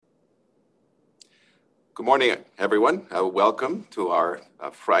Good morning, everyone. Welcome to our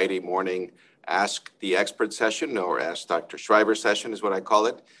Friday morning Ask the Expert session, or Ask Dr. Shriver session is what I call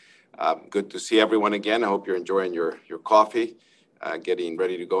it. Good to see everyone again. I hope you're enjoying your coffee, getting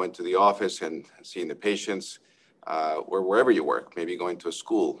ready to go into the office and seeing the patients, or wherever you work, maybe going to a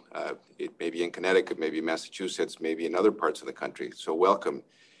school. It may be in Connecticut, maybe Massachusetts, maybe in other parts of the country. So welcome.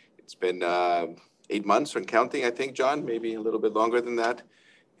 It's been 8 months and counting, I think, John, maybe a little bit longer than that.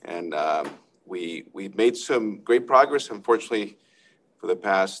 And we've made some great progress. Unfortunately, for the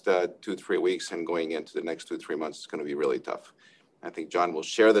past 2-3 weeks and going into the next 2-3 months, it's going to be really tough. I think John will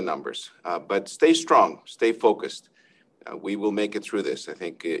share the numbers, but stay strong, stay focused. We will make it through this. I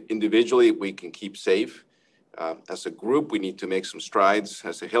think individually we can keep safe. As a group, we need to make some strides.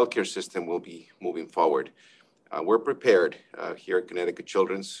 As a healthcare system, we'll be moving forward. We're prepared here at Connecticut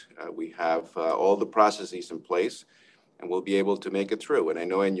Children's. We have all the processes in place, and we'll be able to make it through. And I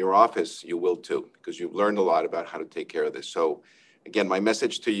know in your office, you will too, because you've learned a lot about how to take care of this. So again, my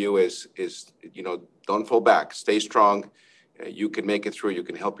message to you is don't fall back, stay strong. You can make it through. You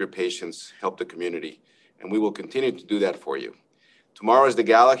can help your patients, help the community, and we will continue to do that for you. Tomorrow is the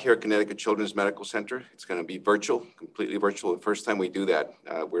gala here at Connecticut Children's Medical Center. It's going to be virtual, completely virtual. The first time we do that,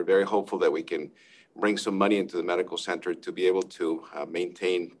 we're very hopeful that we can bring some money into the medical center to be able to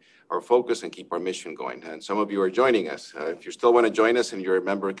maintain our focus and keep our mission going. And some of you are joining us. If you still want to join us and you're a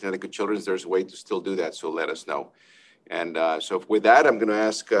member of Connecticut Children's, there's a way to still do that, so let us know. And so with that, I'm going to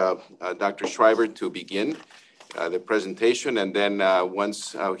ask Dr. Shriver to begin the presentation. And then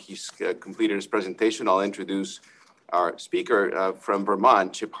once he's completed his presentation, I'll introduce our speaker from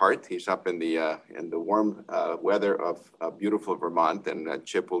Vermont, Chip Hart. He's up in the warm weather of beautiful Vermont. And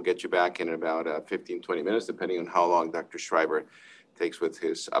Chip will get you back in about 15-20 minutes, depending on how long Dr. Shriver takes with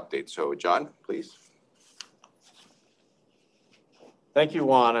his update. So John, please. Thank you,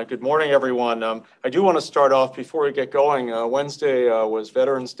 Juan. Good morning, everyone. I do want to start off before we get going. Wednesday was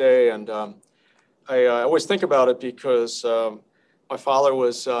Veterans Day, and I always think about it because my father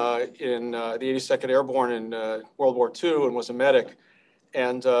was in the 82nd Airborne in World War II and was a medic,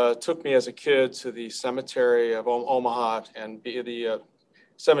 and took me as a kid to the cemetery of Omaha and the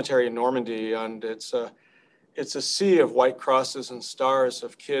cemetery in Normandy, and it's a sea of white crosses and stars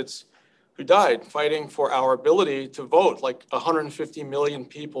of kids who died fighting for our ability to vote. Like 150 million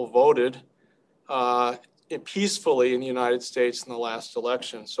people voted peacefully in the United States in the last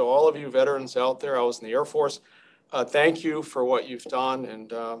election. So all of you veterans out there, I was in the Air Force, thank you for what you've done.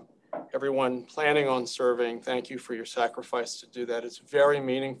 And everyone planning on serving, thank you for your sacrifice to do that. It's very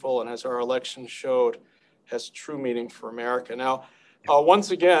meaningful, and as our election showed, has true meaning for America. Now,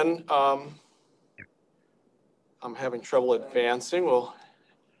 once again, I'm having trouble advancing. Well,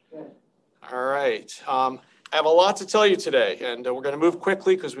 all right. I have a lot to tell you today, and we're going to move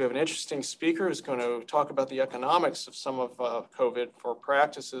quickly because we have an interesting speaker who's going to talk about the economics of some of COVID for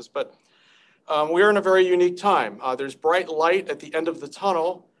practices. But we're in a very unique time. There's bright light at the end of the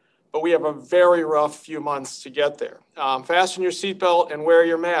tunnel, but we have a very rough few months to get there. Fasten your seatbelt and wear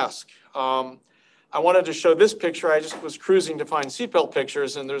your mask. I wanted to show this picture. I just was cruising to find seatbelt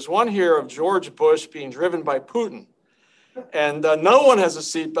pictures, and there's one here of George Bush being driven by Putin. And no one has a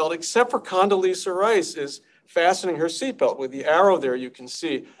seatbelt except for Condoleezza Rice is fastening her seatbelt with the arrow there you can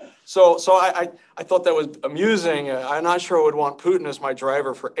see. So I thought that was amusing. I'm not sure I would want Putin as my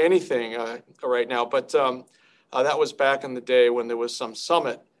driver for anything right now, but that was back in the day when there was some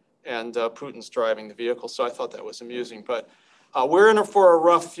summit and Putin's driving the vehicle. So I thought that was amusing. But we're in for a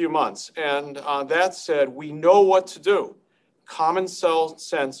rough few months. And that said, we know what to do. Common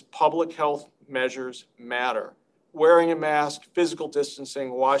sense public health measures matter. Wearing a mask, physical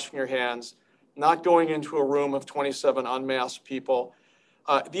distancing, washing your hands, not going into a room of 27 unmasked people.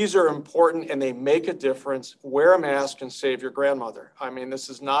 These are important and they make a difference. Wear a mask and save your grandmother. I mean, this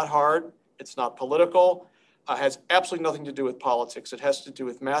is not hard. It's not political. It has absolutely nothing to do with politics. It has to do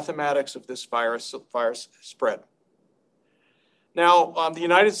with mathematics of this virus spread. Now, the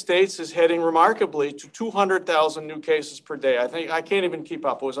United States is heading remarkably to 200,000 new cases per day. I can't even keep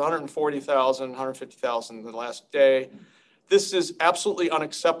up. It was 140,000, 150,000 the last day. This is absolutely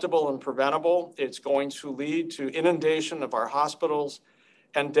unacceptable and preventable. It's going to lead to inundation of our hospitals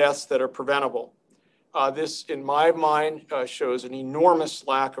and deaths that are preventable. This, in my mind, shows an enormous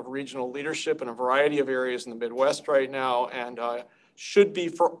lack of regional leadership in a variety of areas in the Midwest right now, and should be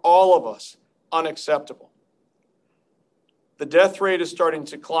for all of us unacceptable. The death rate is starting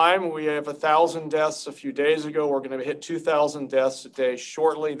to climb. We have 1,000 deaths a few days ago. We're going to hit 2,000 deaths a day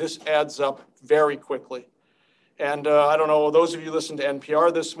shortly. This adds up very quickly. And I don't know, those of you listened to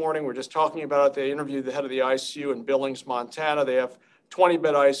NPR this morning, we're just talking about it. They interviewed the head of the ICU in Billings, Montana. They have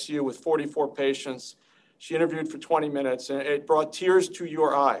 20-bed ICU with 44 patients. She interviewed for 20 minutes, and it brought tears to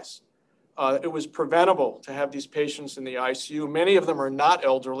your eyes. It was preventable to have these patients in the ICU. Many of them are not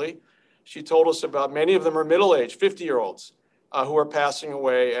elderly. She told us about many of them are middle-aged, 50-year-olds who are passing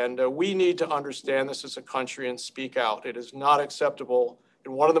away. And we need to understand this as a country and speak out. It is not acceptable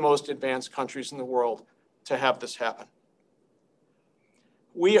in one of the most advanced countries in the world to have this happen.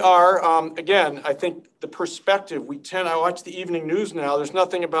 We are, again, I think the perspective, I watch the evening news now, there's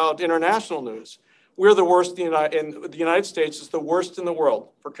nothing about international news. We're the worst in the United States is the worst in the world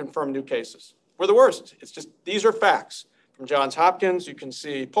for confirmed new cases. We're the worst. It's just, these are facts. From Johns Hopkins, you can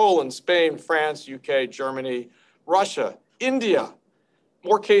see Poland, Spain, France, UK, Germany, Russia, India.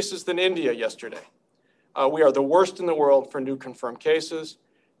 More cases than India yesterday. We are the worst in the world for new confirmed cases,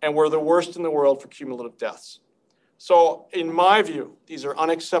 and we're the worst in the world for cumulative deaths. So in my view, these are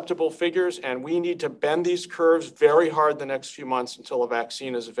unacceptable figures, and we need to bend these curves very hard the next few months until a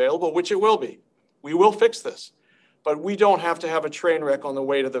vaccine is available, which it will be. We will fix this, but we don't have to have a train wreck on the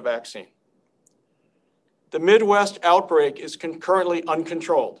way to the vaccine. The Midwest outbreak is currently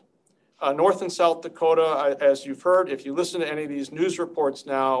uncontrolled. North and South Dakota, as you've heard, if you listen to any of these news reports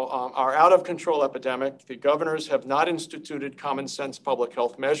now, are out of control epidemic. The governors have not instituted common sense public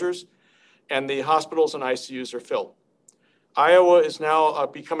health measures, and the hospitals and ICUs are filled. Iowa is now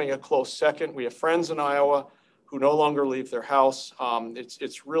becoming a close second. We have friends in Iowa who no longer leave their house.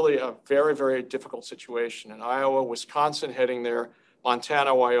 It's really a very, very difficult situation in Iowa, Wisconsin heading there,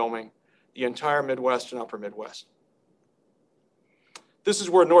 Montana, Wyoming, the entire Midwest and upper Midwest. This is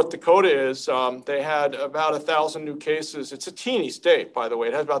where North Dakota is. They had about 1,000 new cases. It's a teeny state, by the way.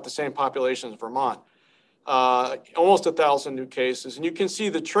 It has about the same population as Vermont. Almost 1,000 new cases. And you can see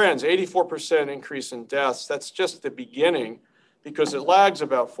the trends, 84% increase in deaths. That's just the beginning because it lags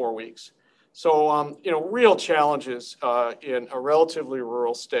about 4 weeks. So, real challenges in a relatively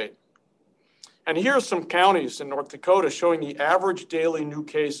rural state. And here are some counties in North Dakota showing the average daily new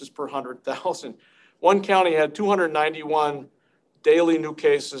cases per 100,000. One county had 291 daily new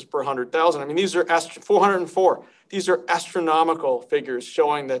cases per 100,000. I mean, these are 404. These are astronomical figures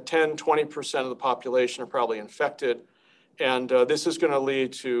showing that 10, 20% of the population are probably infected. And this is going to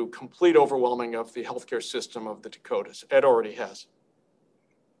lead to complete overwhelming of the healthcare system of the Dakotas. It already has.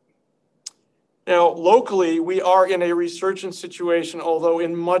 Now, locally, we are in a resurgence situation, although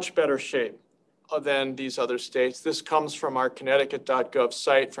in much better shape than these other states. This comes from our Connecticut.gov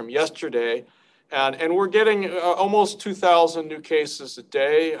site from yesterday. And we're getting almost 2,000 new cases a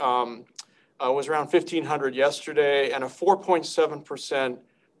day. It was around 1,500 yesterday, and a 4.7%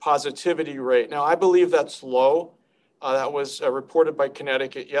 positivity rate. Now, I believe that's low. That was reported by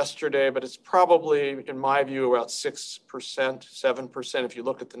Connecticut yesterday, but it's probably, in my view, about 6%, 7% if you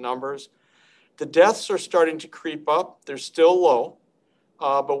look at the numbers. The deaths are starting to creep up. They're still low,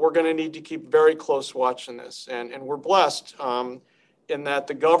 but we're going to need to keep very close watch on this. And we're blessed in that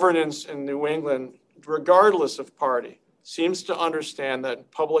the governance in New England, regardless of party, seems to understand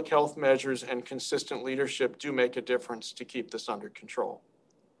that public health measures and consistent leadership do make a difference to keep this under control.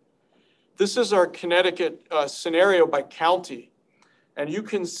 This is our Connecticut scenario by county. And you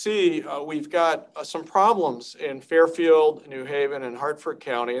can see we've got some problems in Fairfield, New Haven, and Hartford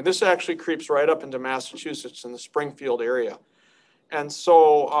County. And this actually creeps right up into Massachusetts in the Springfield area. And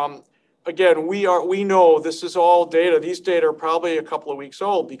so, again, we know this is all data. These data are probably a couple of weeks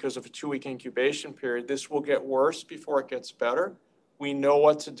old because of a 2-week incubation period. This will get worse before it gets better. We know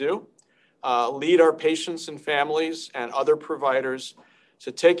what to do. Lead our patients and families and other providers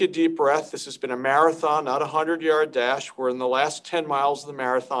to take a deep breath. This has been a marathon, not a 100-yard dash. We're in the last 10 miles of the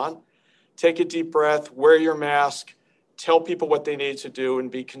marathon. Take a deep breath, wear your mask, tell people what they need to do, and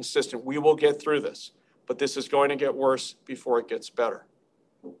be consistent. We will get through this, but this is going to get worse before it gets better.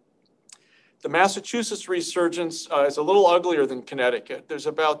 The Massachusetts resurgence is a little uglier than Connecticut. There's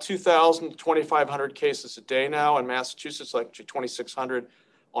about 2,000 to 2,500 cases a day now in Massachusetts, like 2,600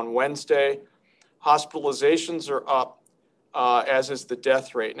 on Wednesday. Hospitalizations are up. As is the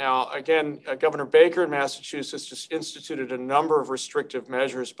death rate. Now, again, Governor Baker in Massachusetts just instituted a number of restrictive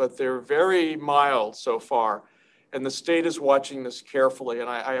measures, but they're very mild so far. And the state is watching this carefully. And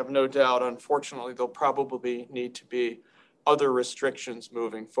I have no doubt, unfortunately, there'll probably need to be other restrictions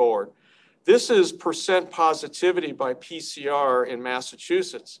moving forward. This is percent positivity by PCR in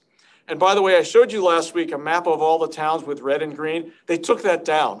Massachusetts. And by the way, I showed you last week a map of all the towns with red and green. They took that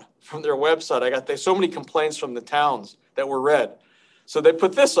down from their website. There's so many complaints from the towns that were red. So they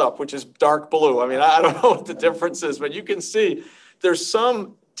put this up, which is dark blue. I mean, I don't know what the difference is, but you can see there's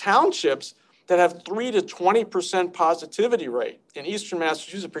some townships that have 3 to 20% positivity rate in eastern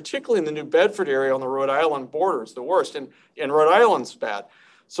Massachusetts, particularly in the New Bedford area on the Rhode Island border. It's the worst, and Rhode Island's bad.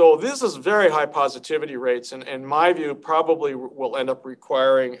 So this is very high positivity rates, and in my view, probably will end up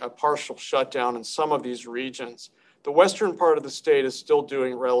requiring a partial shutdown in some of these regions. The western part of the state is still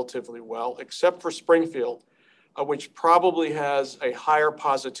doing relatively well, except for Springfield, which probably has a higher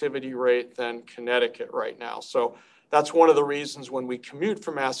positivity rate than Connecticut right now. So that's one of the reasons when we commute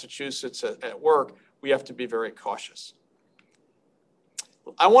from Massachusetts at work, we have to be very cautious.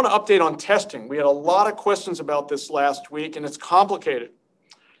 I want to update on testing. We had a lot of questions about this last week, and it's complicated.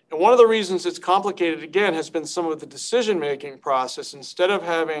 And one of the reasons it's complicated, again, has been some of the decision-making process. Instead of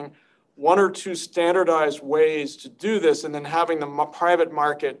having one or two standardized ways to do this and then having the private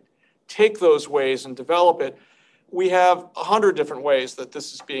market take those ways and develop it, we have 100 different ways that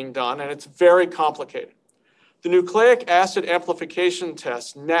this is being done, and it's very complicated. The nucleic acid amplification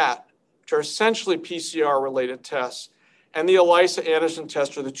tests, NAT, which are essentially PCR-related tests, and the ELISA antigen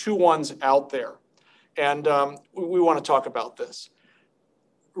test are the two ones out there. And we want to talk about this.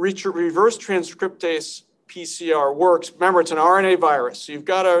 Reverse transcriptase PCR works. Remember, it's an RNA virus. So you've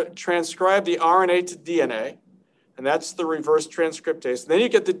got to transcribe the RNA to DNA, and that's the reverse transcriptase. Then you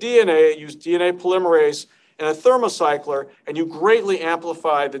get the DNA, use DNA polymerase and a thermocycler, and you greatly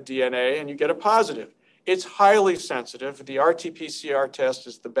amplify the DNA, and you get a positive. It's highly sensitive. The RT-PCR test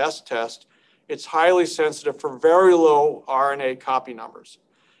is the best test. It's highly sensitive for very low RNA copy numbers.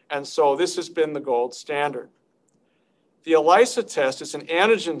 And so this has been the gold standard. The ELISA test is an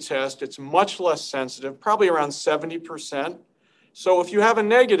antigen test. It's much less sensitive, probably around 70%. So if you have a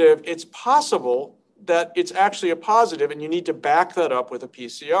negative, it's possible that it's actually a positive, and you need to back that up with a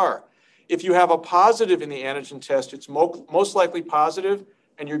PCR. If you have a positive in the antigen test, it's most likely positive,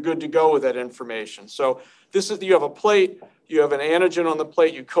 and you're good to go with that information. So this is, you have a plate, you have an antigen on the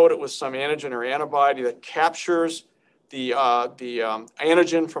plate, you coat it with some antigen or antibody that captures the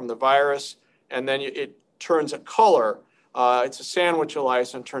antigen from the virus, and then it turns a color. It's a sandwich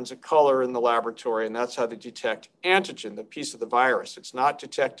ELISA and turns a color in the laboratory, and that's how they detect antigen, the piece of the virus. It's not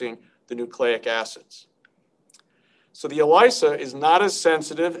detecting the nucleic acids. So the ELISA is not as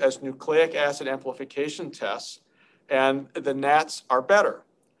sensitive as nucleic acid amplification tests, and the NATs are better.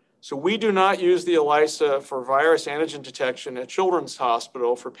 So we do not use the ELISA for virus antigen detection at Children's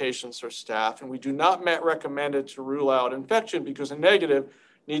Hospital for patients or staff, and we do not recommend it to rule out infection because a negative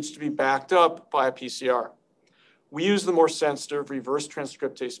needs to be backed up by a PCR. We use the more sensitive reverse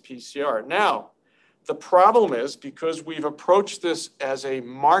transcriptase PCR. Now, the problem is, because we've approached this as a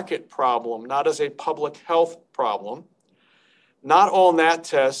market problem, not as a public health problem, not all NAT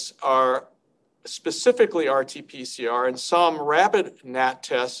tests are specifically RT-PCR, and some rapid NAT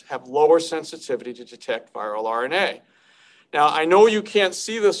tests have lower sensitivity to detect viral RNA. Now, I know you can't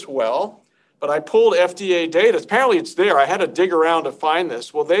see this well, but I pulled FDA data. Apparently it's there. I had to dig around to find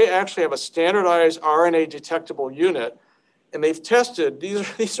this. Well, they actually have a standardized RNA detectable unit, and they've tested,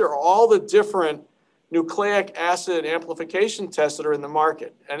 these are all the different nucleic acid amplification tests that are in the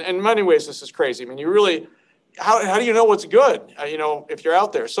market. And in many ways, this is crazy. I mean, you really, how do you know what's good, if you're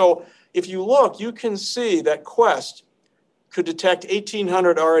out there? So if you look, you can see that Quest could detect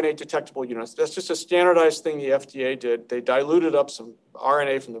 1,800 RNA detectable units. That's just a standardized thing the FDA did. They diluted up some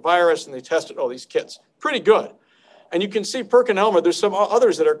RNA from the virus, and they tested all these kits. Pretty good. And you can see PerkinElmer, there's some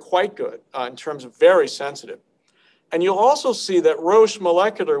others that are quite good in terms of very sensitive. And you'll also see that Roche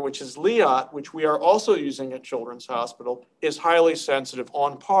Molecular, which is Liat, which we are also using at Children's Hospital, is highly sensitive,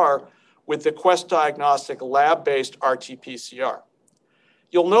 on par with the Quest Diagnostic lab-based RT-PCR.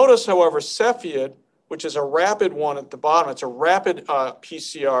 You'll notice, however, Cepheid, which is a rapid one at the bottom, it's a rapid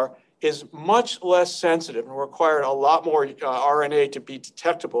PCR, is much less sensitive and required a lot more RNA to be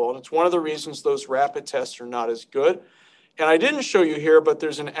detectable. And it's one of the reasons those rapid tests are not as good. And I didn't show you here, but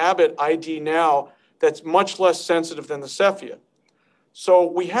there's an Abbott ID Now that's much less sensitive than the Cepheid. So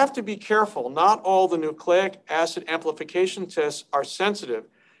we have to be careful. Not all the nucleic acid amplification tests are sensitive,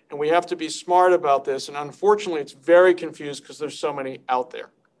 and we have to be smart about this. And unfortunately, it's very confused because there's so many out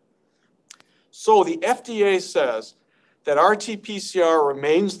there. So the FDA says that RT-PCR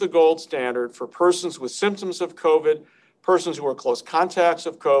remains the gold standard for persons with symptoms of COVID, persons who are close contacts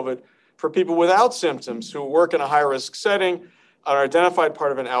of COVID, for people without symptoms who work in a high-risk setting, are identified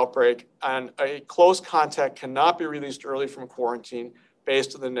part of an outbreak, and a close contact cannot be released early from quarantine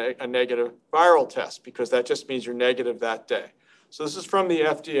based on a negative viral test, because that just means you're negative that day. So this is from the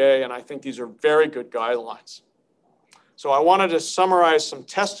FDA, and I think these are very good guidelines. So I wanted to summarize some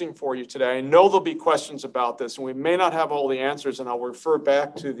testing for you today. I know there'll be questions about this, and we may not have all the answers, and I'll refer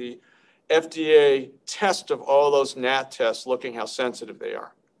back to the FDA test of all those NAT tests, looking how sensitive they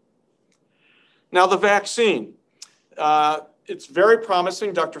are. Now, the vaccine. it's very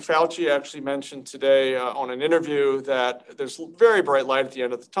promising. Dr. Fauci actually mentioned today on an interview that there's very bright light at the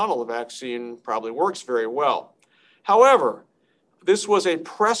end of the tunnel. The vaccine probably works very well. However, this was a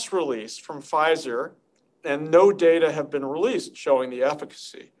press release from Pfizer, and no data have been released showing the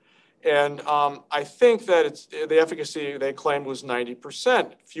efficacy. And I think that the efficacy they claimed was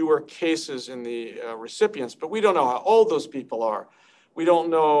 90%, fewer cases in the recipients, but we don't know how old those people are. We don't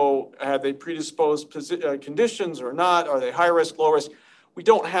know, have they predisposed conditions or not? Are they high risk, low risk? We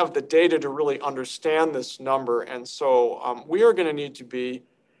don't have the data to really understand this number. And so we are going to need to be,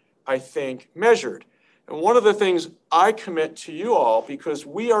 I think, measured. And one of the things I commit to you all, because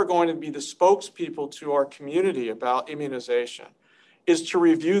we are going to be the spokespeople to our community about immunization, is to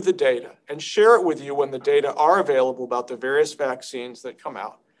review the data and share it with you when the data are available about the various vaccines that come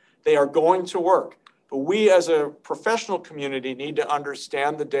out. They are going to work. But we as a professional community need to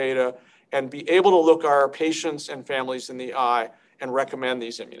understand the data and be able to look our patients and families in the eye and recommend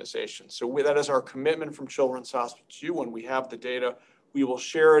these immunizations. So that is our commitment from Children's Hospital to you. When we have the data, we will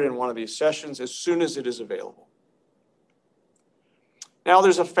share it in one of these sessions as soon as it is available. Now,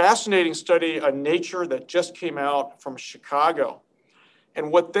 there's a fascinating study on Nature that just came out from Chicago.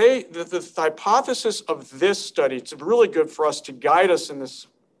 And what the hypothesis of this study, it's really good for us to guide us in this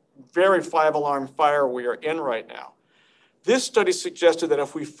very 5-alarm fire we are in right now. This study suggested that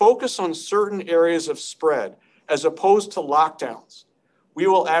if we focus on certain areas of spread, as opposed to lockdowns, we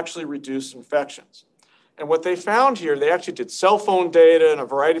will actually reduce infections. And what they found here, they actually did cell phone data and a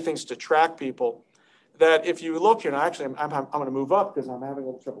variety of things to track people, that if you look here, and actually I'm going to move up because I'm having a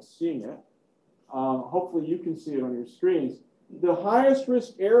little trouble seeing it. Hopefully you can see it on your screens. The highest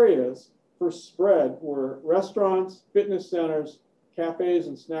risk areas for spread were restaurants, fitness centers, cafes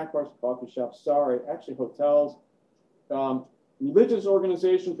and snack bars, coffee shops, actually hotels, religious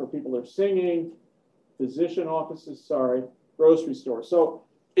organizations where people are singing, physician offices, grocery stores. So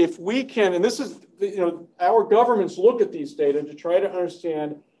if we can, and this is, our governments look at these data to try to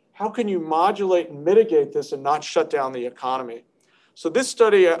understand how can you modulate and mitigate this and not shut down the economy. So this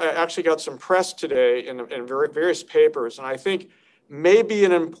study actually got some press today in various papers, and I think may be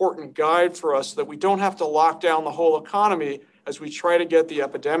an important guide for us that we don't have to lock down the whole economy as we try to get the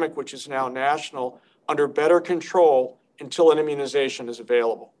epidemic, which is now national, under better control until an immunization is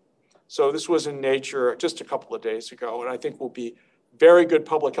available. So this was in Nature just a couple of days ago, and I think will be very good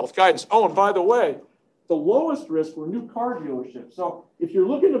public health guidance. Oh, and by the way, the lowest risk were new car dealerships. So if you're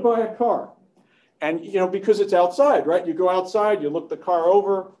looking to buy a car, and because it's outside, right? You go outside, you look the car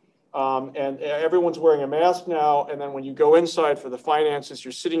over, and everyone's wearing a mask now. And then when you go inside for the finances,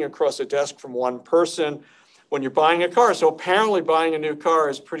 you're sitting across a desk from one person when you're buying a car. So apparently buying a new car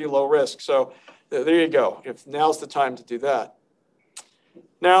is pretty low risk. So there you go. If now's the time to do that.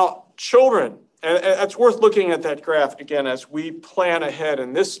 Now, children, and it's worth looking at that graph again as we plan ahead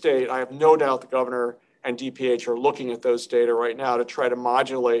in this state. I have no doubt the governor and DPH are looking at those data right now to try to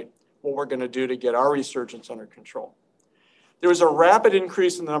modulate what we're going to do to get our resurgence under control. There was a rapid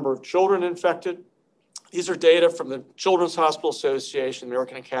increase in the number of children infected. These are data from the Children's Hospital Association,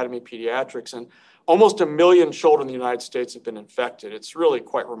 American Academy of Pediatrics, and almost 1 million children in the United States have been infected. It's really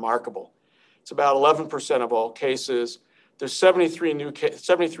quite remarkable. It's about 11% of all cases. There's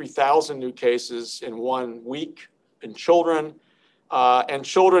 73,000 new cases in 1 week in children. And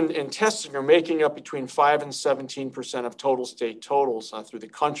children in testing are making up between 5 and 17% of total state totals through the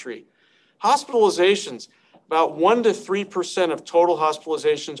country. Hospitalizations, about 1 to 3% of total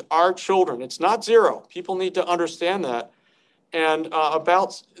hospitalizations are children. It's not zero. People need to understand that. And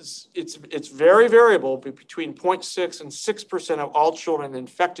it's very variable, but between 0.6 and 6% of all children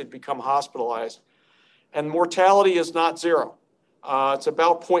infected become hospitalized. And mortality is not zero. It's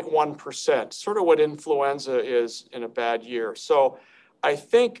about 0.1%, sort of what influenza is in a bad year. So I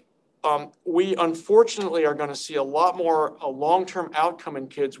think we unfortunately are going to see a lot more a long-term outcome in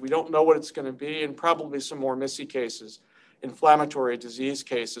kids. We don't know what it's going to be, and probably some more MIS-C cases, inflammatory disease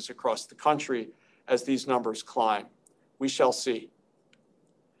cases across the country as these numbers climb. We shall see.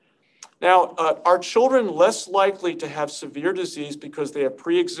 Now, are children less likely to have severe disease because they have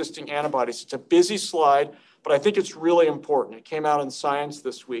pre-existing antibodies? It's a busy slide, but I think it's really important. It came out in Science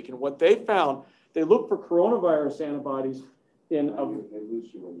this week, and what they found, they looked for coronavirus antibodies in.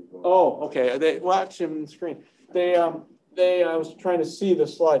 Okay. Well, actually, I'm on the screen. I was trying to see the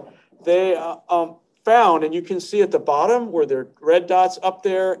slide. They found, and you can see at the bottom where there are red dots up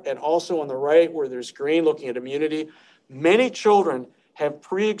there, and also on the right where there's green, looking at immunity. Many children have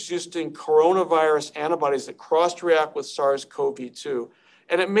pre-existing coronavirus antibodies that cross-react with SARS-CoV-2.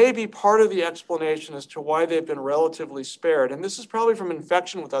 And it may be part of the explanation as to why they've been relatively spared. And this is probably from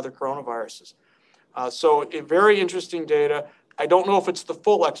infection with other coronaviruses. So very interesting data. I don't know if it's the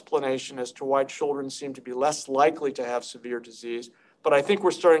full explanation as to why children seem to be less likely to have severe disease, but I think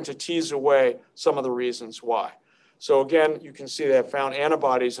we're starting to tease away some of the reasons why. So again, you can see they have found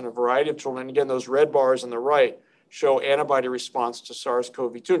antibodies in a variety of children. And again, those red bars on the right show antibody response to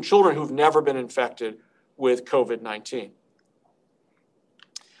SARS-CoV-2 in children who've never been infected with COVID-19.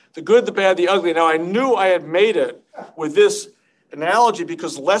 The good, the bad, the ugly. Now, I knew I had made it with this analogy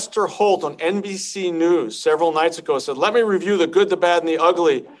because Lester Holt on NBC News several nights ago said, let me review the good, the bad, and the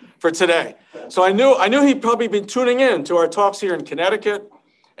ugly for today. So I knew he'd probably been tuning in to our talks here in Connecticut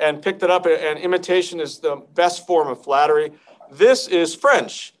and picked it up, and imitation is the best form of flattery. This is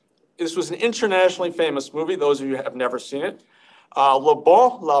French. This was an internationally famous movie. Those of you who have never seen it. Le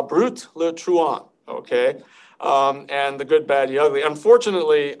Bon, La Brute, Le Truand, okay? And the good, bad, the ugly.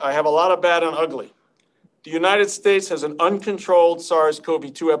 Unfortunately, I have a lot of bad and ugly. The United States has an uncontrolled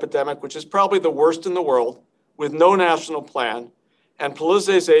SARS-CoV-2 epidemic, which is probably the worst in the world, with no national plan, and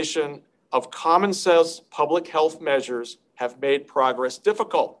politicization of common sense public health measures have made progress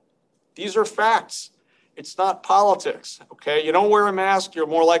difficult. These are facts. It's not politics, okay? You don't wear a mask, you're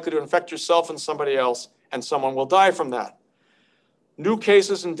more likely to infect yourself and somebody else, and someone will die from that. New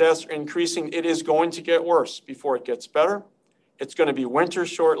cases and deaths are increasing. It is going to get worse before it gets better. It's going to be winter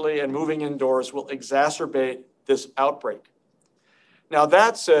shortly, and moving indoors will exacerbate this outbreak. Now,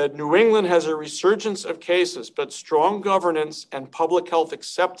 that said, New England has a resurgence of cases, but strong governance and public health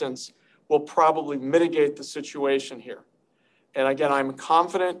acceptance will probably mitigate the situation here. And again, I'm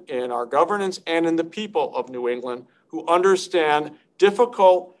confident in our governance and in the people of New England who understand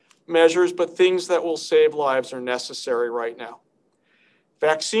difficult measures, but things that will save lives are necessary right now.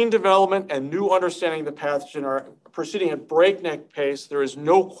 Vaccine development and new understanding of the pathogen are proceeding at breakneck pace. There is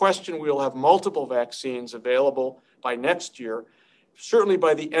no question we will have multiple vaccines available by next year. Certainly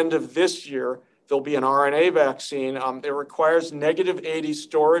by the end of this year, there'll be an RNA vaccine. It requires -80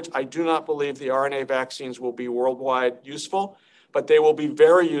 storage. I do not believe the RNA vaccines will be worldwide useful, but they will be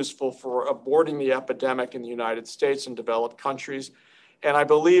very useful for aborting the epidemic in the United States and developed countries. And I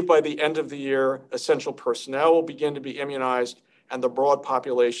believe by the end of the year, essential personnel will begin to be immunized and the broad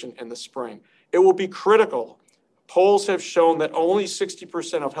population in the spring. It will be critical. Polls have shown that only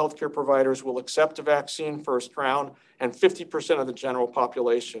 60% of healthcare providers will accept a vaccine first round and 50% of the general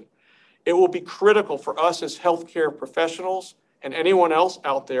population. It will be critical for us as healthcare professionals and anyone else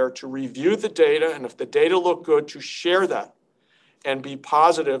out there to review the data, and if the data look good, to share that and be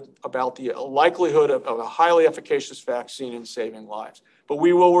positive about the likelihood of a highly efficacious vaccine in saving lives. But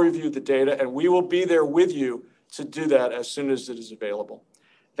we will review the data, and we will be there with you to do that as soon as it is available.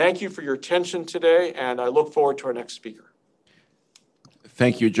 Thank you for your attention today, and I look forward to our next speaker.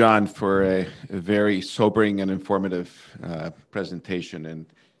 Thank you, John, for a very sobering and informative presentation. And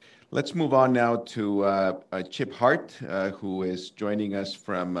let's move on now to Chip Hart, who is joining us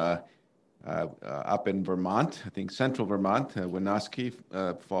from up in Vermont, I think central Vermont, Winooski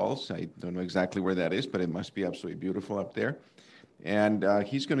Falls. I don't know exactly where that is, but it must be absolutely beautiful up there. And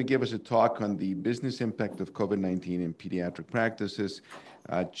he's going to give us a talk on the business impact of COVID-19 in pediatric practices.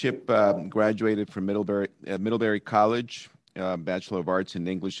 Chip graduated from Middlebury College, Bachelor of Arts in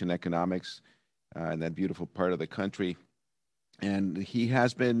English and Economics in that beautiful part of the country. And he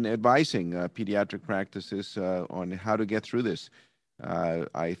has been advising pediatric practices on how to get through this.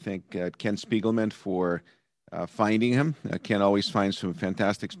 I thank Ken Spiegelman for finding him. Ken always finds some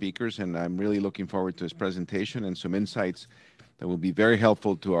fantastic speakers, and I'm really looking forward to his presentation and some insights that will be very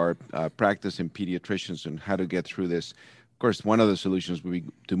helpful to our practice in pediatricians and how to get through this. Of course, one of the solutions would be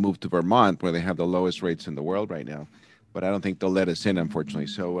to move to Vermont, where they have the lowest rates in the world right now. But I don't think they'll let us in, unfortunately.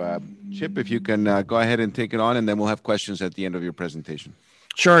 So, Chip, if you can go ahead and take it on, and then we'll have questions at the end of your presentation.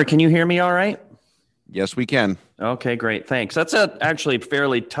 Sure. Can you hear me all right? Yes, we can. Okay, great. Thanks. That's actually a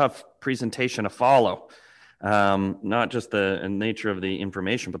fairly tough presentation to follow. Not just the nature of the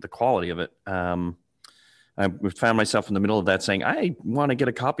information, but the quality of it. I found myself in the middle of that saying, I want to get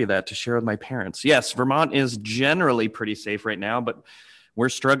a copy of that to share with my parents. Yes, Vermont is generally pretty safe right now, but we're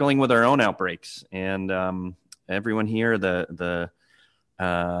struggling with our own outbreaks. And everyone here, the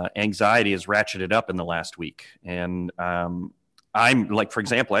anxiety has ratcheted up in the last week. And I'm like, for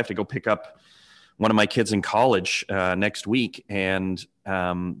example, I have to go pick up one of my kids in college next week. And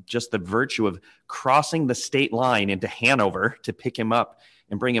just the virtue of crossing the state line into Hanover to pick him up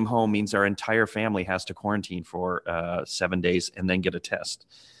and bring him home means our entire family has to quarantine for 7 days and then get a test,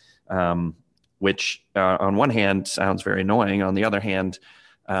 which on one hand sounds very annoying. On the other hand,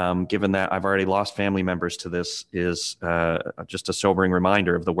 given that I've already lost family members to this, is just a sobering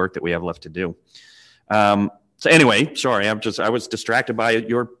reminder of the work that we have left to do. So anyway, sorry, I was distracted by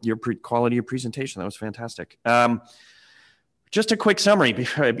your quality of presentation. That was fantastic. Just a quick summary,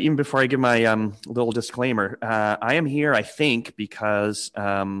 even before I give my little disclaimer. I am here, I think, because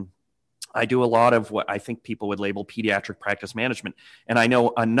I do a lot of what I think people would label pediatric practice management. And I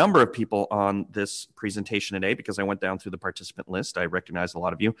know a number of people on this presentation today, because I went down through the participant list, I recognize a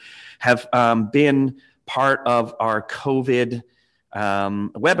lot of you, have been part of our COVID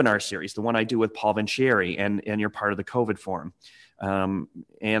webinar series, the one I do with Paul Vincieri, and you're part of the COVID forum.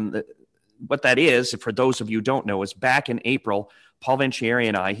 What that is, for those of you who don't know, is back in April, Paul Vincieri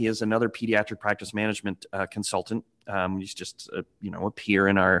and he is another pediatric practice management consultant. He's just a peer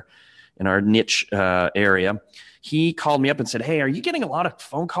in our niche area. He called me up and said, "Hey, are you getting a lot of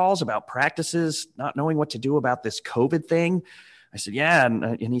phone calls about practices not knowing what to do about this COVID thing?" I said, "Yeah,"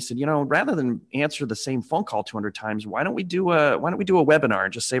 and he said, rather than answer the same phone call 200 times, why don't we do a webinar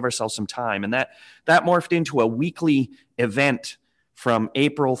and just save ourselves some time? And that morphed into a weekly event from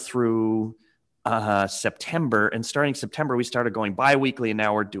April through September. And starting September, we started going bi-weekly, and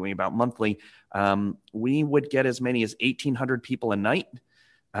now we're doing about monthly. We would get as many as 1,800 people a night.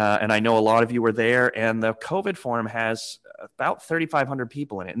 And I know a lot of you were there. And the COVID forum has about 3,500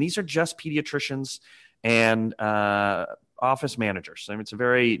 people in it. And these are just pediatricians and office managers. I mean, it's a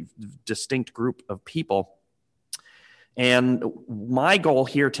very distinct group of people. And my goal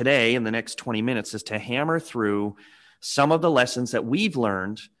here today in the next 20 minutes is to hammer through some of the lessons that we've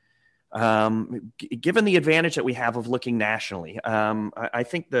learned, given the advantage that we have of looking nationally. I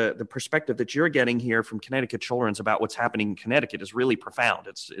think the perspective that you're getting here from Connecticut Children's about what's happening in Connecticut is really profound.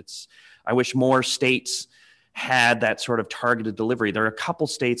 I wish more states had that sort of targeted delivery. There are a couple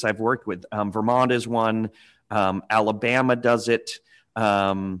states I've worked with. Vermont is one. Alabama does it.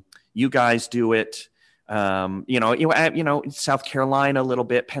 You guys do it. South Carolina a little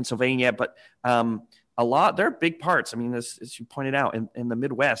bit, Pennsylvania, but a lot, there are big parts. I mean, as you pointed out, in the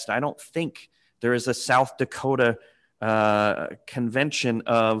Midwest, I don't think there is a South Dakota convention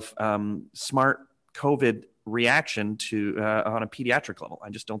of smart COVID reaction to on a pediatric level. I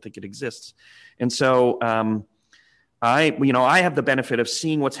just don't think it exists. And so I have the benefit of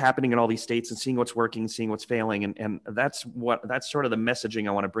seeing what's happening in all these states and seeing what's working, seeing what's failing. And that's sort of the messaging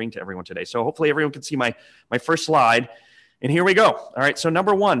I want to bring to everyone today. So hopefully everyone can see my first slide. And here we go. All right. So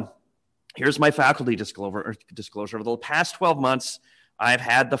number one, here's my faculty disclosure. Over the past 12 months, I've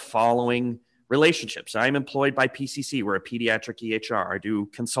had the following relationships. I'm employed by PCC. We're a pediatric EHR. I do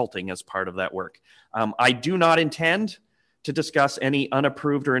consulting as part of that work. I do not intend to discuss any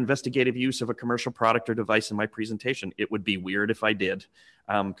unapproved or investigative use of a commercial product or device in my presentation. It would be weird if I did,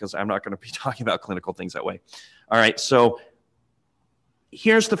 because I'm not going to be talking about clinical things that way. All right, so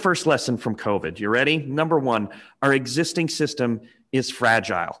here's the first lesson from COVID. You ready? Number one, our existing system is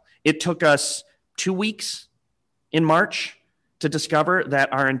fragile. It took us 2 weeks in March to discover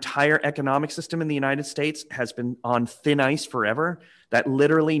that our entire economic system in the United States has been on thin ice forever, that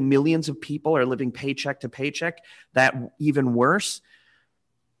literally millions of people are living paycheck to paycheck. That even worse,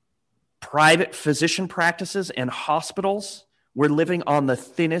 private physician practices and hospitals were living on the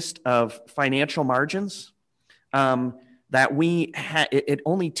thinnest of financial margins. That it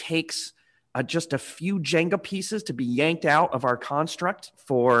only takes just a few Jenga pieces to be yanked out of our construct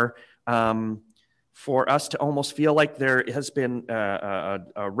for us to almost feel like there has been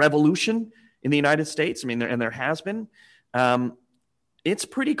a revolution in the United States. I mean, and there has been. It's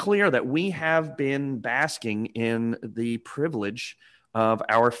pretty clear that we have been basking in the privilege of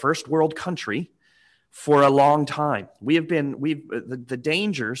our first world country for a long time. The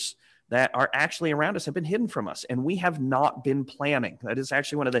dangers that are actually around us have been hidden from us, and we have not been planning. That is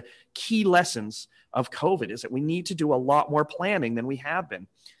actually one of the key lessons of COVID, is that we need to do a lot more planning than we have been.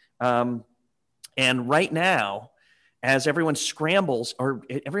 And right now, as everyone scrambles, or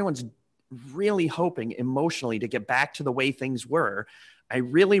everyone's really hoping emotionally to get back to the way things were, I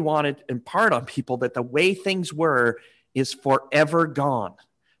really wanted to impart on people that the way things were is forever gone.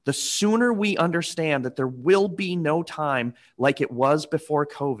 The sooner we understand that there will be no time like it was before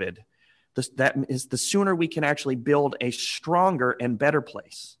COVID, the sooner we can actually build a stronger and better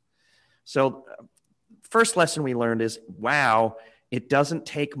place. So first lesson we learned is, wow, it doesn't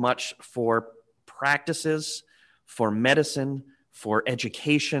take much for practices, for medicine, for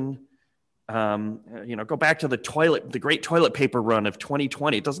education. Go back to the great toilet paper run of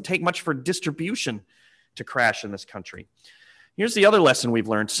 2020. It doesn't take much for distribution to crash in this country. Here's the other lesson we've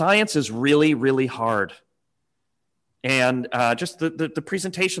learned. Science is really, really hard. And just the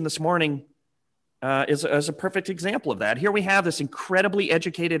presentation this morning is a perfect example of that. Here we have this incredibly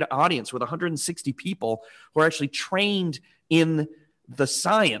educated audience with 160 people who are actually trained in the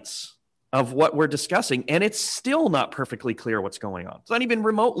science of what we're discussing, and it's still not perfectly clear what's going on. It's not even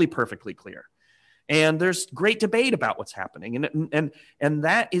remotely perfectly clear. And there's great debate about what's happening. And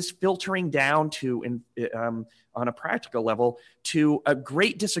that is filtering down to, on a practical level, to a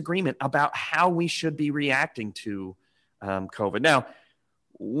great disagreement about how we should be reacting to COVID. Now,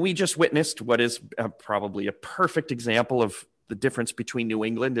 we just witnessed what is probably a perfect example of the difference between New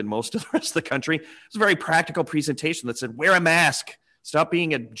England and most of the rest of the country. It's a very practical presentation that said, wear a mask, stop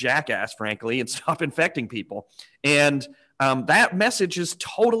being a jackass, frankly, and stop infecting people. And that message is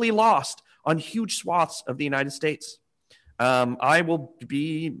totally lost on huge swaths of the United States. I will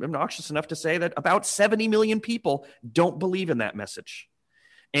be obnoxious enough to say that about 70 million people don't believe in that message.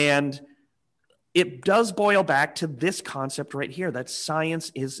 And it does boil back to this concept right here, that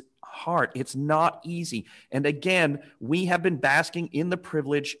science is hard. It's not easy. And again, we have been basking in the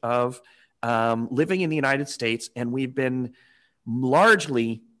privilege of living in the United States, and we've been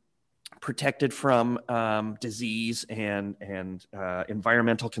largely protected from disease and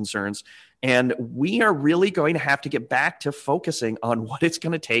environmental concerns. And we are really going to have to get back to focusing on what it's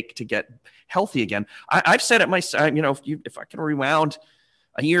going to take to get healthy again. I've said it myself, if I can rewound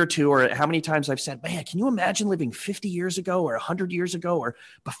a year or two, or how many times I've said, man, can you imagine living 50 years ago or 100 years ago, or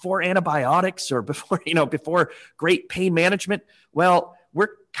before antibiotics, or before great pain management? Well, we're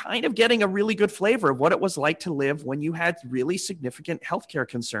kind of getting a really good flavor of what it was like to live when you had really significant healthcare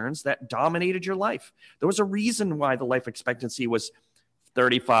concerns that dominated your life. There was a reason why the life expectancy was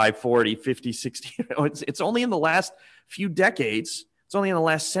 35, 40, 50, 60. It's only in the last few decades, it's only in the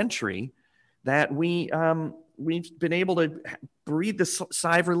last century that we've been able to breathe the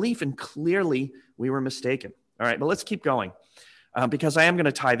sigh of relief, and clearly we were mistaken. All right, but let's keep going because I am going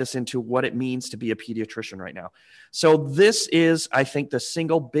to tie this into what it means to be a pediatrician right now. So this is, I think, the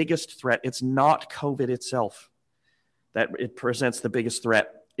single biggest threat. It's not COVID itself that it presents the biggest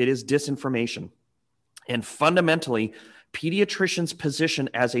threat. It is disinformation. And fundamentally, pediatricians' position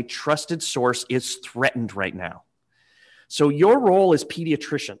as a trusted source is threatened right now. So your role as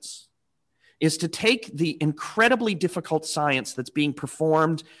pediatricians is to take the incredibly difficult science that's being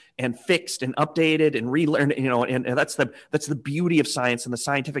performed and fixed and updated and relearned, and that's the beauty of science and the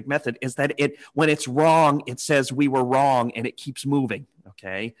scientific method, is that when it's wrong, it says we were wrong, and it keeps moving,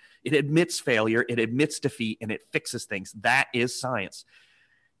 okay? It admits failure, it admits defeat, and it fixes things. That is science.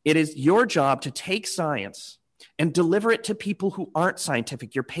 It is your job to take science and deliver it to people who aren't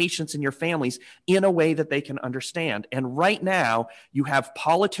scientific, your patients and your families, in a way that they can understand. And right now, you have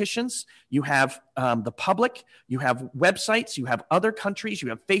politicians, you have the public, you have websites, you have other countries, you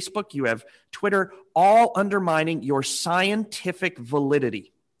have Facebook, you have Twitter, all undermining your scientific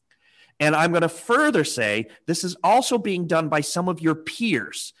validity. And I'm going to further say this is also being done by some of your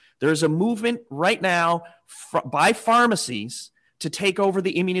peers. There's a movement right now by pharmacies to take over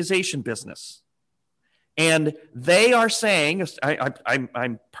the immunization business. And they are saying,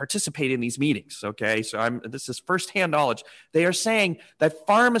 I'm participating in these meetings, okay? So this is firsthand knowledge. They are saying that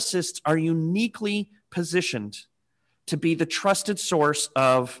pharmacists are uniquely positioned to be the trusted source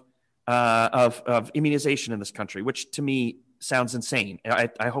of immunization in this country, which to me sounds insane.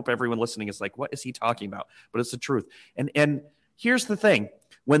 I hope everyone listening is like, what is he talking about? But it's the truth. And here's the thing.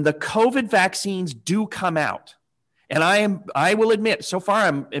 When the COVID vaccines do come out, and I will admit, so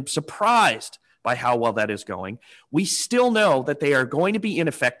far I'm surprised by how well that is going. We still know that they are going to be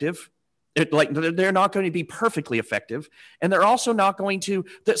ineffective. They're not going to be perfectly effective. And they're also not going to,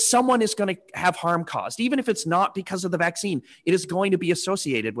 that someone is going to have harm caused. Even if it's not because of the vaccine, it is going to be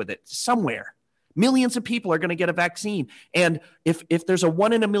associated with it somewhere. Millions of people are going to get a vaccine. And if there's a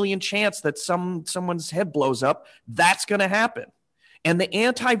 1 in a million chance that someone's head blows up, that's going to happen. And the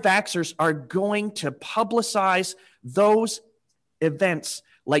anti-vaxxers are going to publicize those events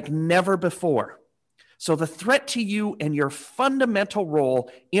like never before. So the threat to you and your fundamental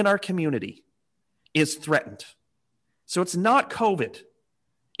role in our community is threatened. So it's not COVID.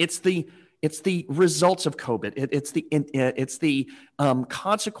 It's the results of COVID. It's the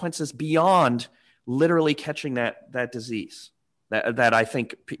consequences beyond literally catching that disease that I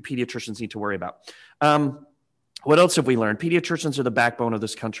think pediatricians need to worry about. What else have we learned? Pediatricians are the backbone of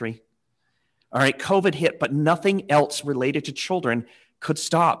this country. All right, COVID hit, but nothing else related to children could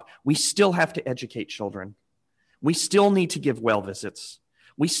stop. We still have to educate children. We still need to give well visits.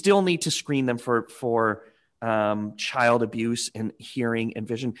 We still need to screen them for child abuse and hearing and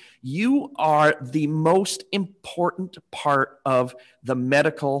vision. You are the most important part of the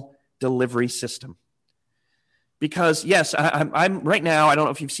medical delivery system. Because yes, I'm right now, I don't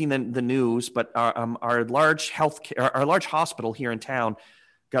know if you've seen the news, but our large hospital here in town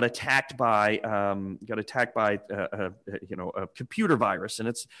got attacked by a computer virus, and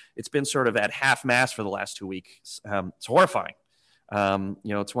it's been sort of at half mast for the last 2 weeks. It's horrifying.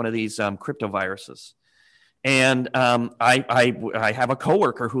 It's one of these cryptoviruses. And I have a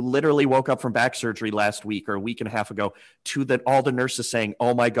coworker who literally woke up from back surgery last week or a week and a half ago to all the nurses saying,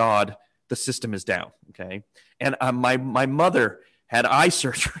 "Oh my God, the system is down." Okay. And my mother had eye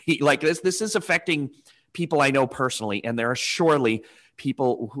surgery. Like this is affecting people I know personally. And there are surely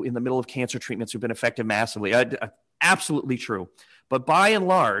people who in the middle of cancer treatments who've been affected massively. Absolutely true. But by and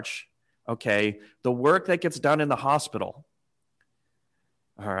large, okay, the work that gets done in the hospital,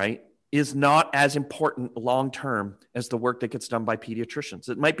 all right, is not as important long-term as the work that gets done by pediatricians.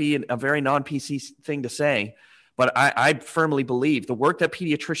 It might be a very non-PC thing to say, but I firmly believe the work that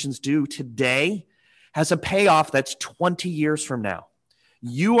pediatricians do today has a payoff that's 20 years from now.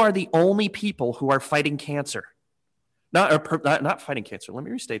 You are the only people who are fighting cancer. Not fighting cancer. Let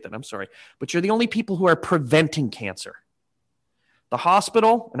me restate that. I'm sorry. But you're the only people who are preventing cancer. The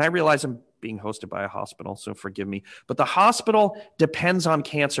hospital, and I realize I'm being hosted by a hospital, so forgive me, but the hospital depends on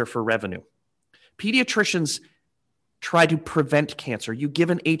cancer for revenue. Pediatricians try to prevent cancer. You give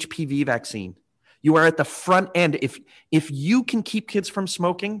an HPV vaccine. You are at the front end. If you can keep kids from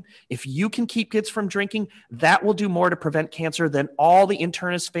smoking, if you can keep kids from drinking, that will do more to prevent cancer than all the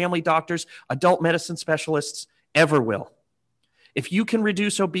internists, family doctors, adult medicine specialists ever will. If you can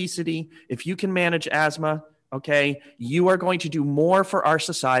reduce obesity, if you can manage asthma, okay, you are going to do more for our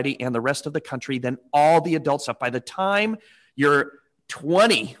society and the rest of the country than all the adult stuff. By the time you're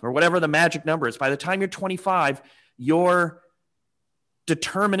 20 or whatever the magic number is, by the time you're 25, your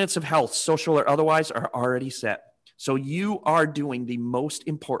determinants of health, social or otherwise, are already set. So you are doing the most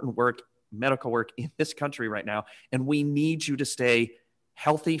important work, medical work in this country right now, and we need you to stay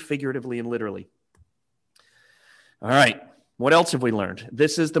healthy, figuratively and literally. All right. What else have we learned?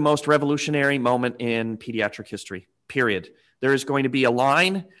 This is the most revolutionary moment in pediatric history, period. There is going to be a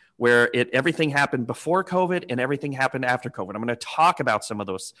line where everything happened before COVID and everything happened after COVID. I'm going to talk about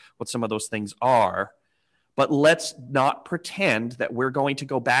what some of those things are, but let's not pretend that we're going to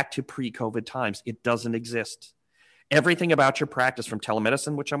go back to pre-COVID times. It doesn't exist. Everything about your practice, from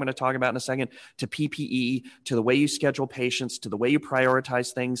telemedicine, which I'm going to talk about in a second, to PPE, to the way you schedule patients, to the way you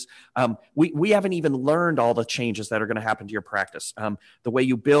prioritize things. We haven't even learned all the changes that are going to happen to your practice. The way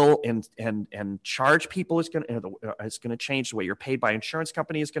you bill and charge people is going to change. The way you're paid by insurance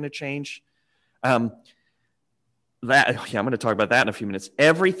company is going to change. I'm going to talk about that in a few minutes.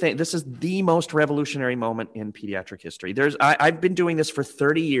 This is the most revolutionary moment in pediatric history. I've been doing this for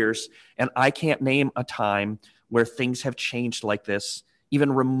 30 years, and I can't name a time where things have changed like this,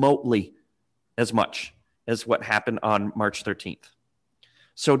 even remotely as much as what happened on March 13th.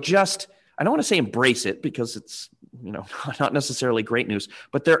 So I don't want to say embrace it because it's, not necessarily great news,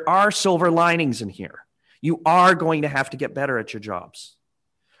 but there are silver linings in here. You are going to have to get better at your jobs.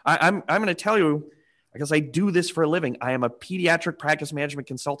 I'm going to tell you, because I do this for a living, I am a pediatric practice management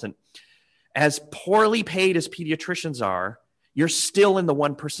consultant. As poorly paid as pediatricians are, you're still in the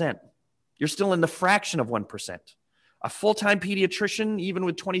 1%. You're still in the fraction of 1%. A full-time pediatrician, even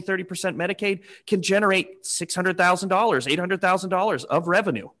with 20, 30% Medicaid, can generate $600,000, $800,000 of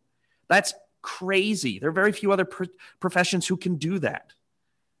revenue. That's crazy. There are very few other professions who can do that.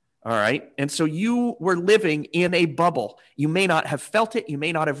 All right. And so you were living in a bubble. You may not have felt it. You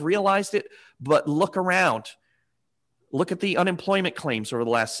may not have realized it, but look around. Look at the unemployment claims over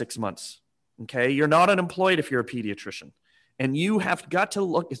the last 6 months. Okay. You're not unemployed if you're a pediatrician. And you have got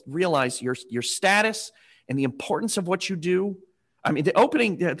to realize your status and the importance of what you do. I mean, the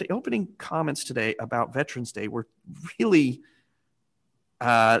opening comments today about Veterans Day were really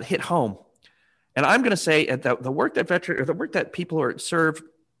hit home. And I'm going to say the work that people who serve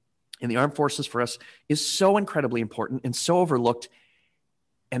in the armed forces for us is so incredibly important and so overlooked.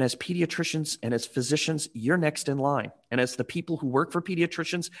 And as pediatricians and as physicians, you're next in line. And as the people who work for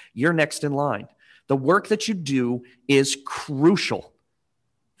pediatricians, you're next in line. The work that you do is crucial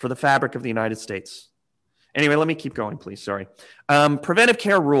for the fabric of the United States. Anyway, let me keep going, please. Sorry. Preventive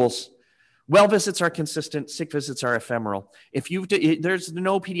care rules. Well visits are consistent. Sick visits are ephemeral. There's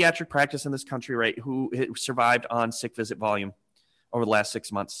no pediatric practice in this country, right, who survived on sick visit volume over the last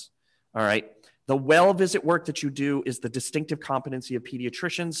 6 months. All right. The well visit work that you do is the distinctive competency of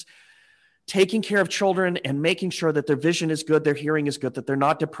pediatricians. Taking care of children and making sure that their vision is good, their hearing is good, that they're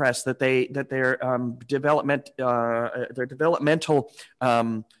not depressed, that their developmental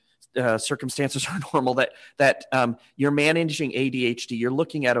circumstances are normal, that you're managing ADHD, you're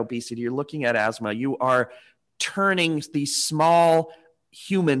looking at obesity, you're looking at asthma, you are turning these small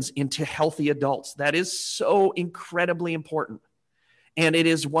humans into healthy adults. That is so incredibly important. And it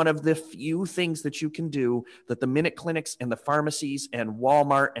is one of the few things that you can do that the Minute Clinics and the pharmacies and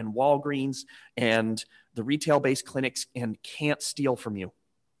Walmart and Walgreens and the retail-based clinics can't steal from you.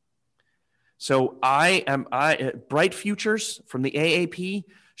 So Bright Futures from the AAP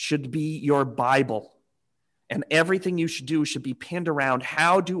should be your Bible. And everything you should do should be pinned around,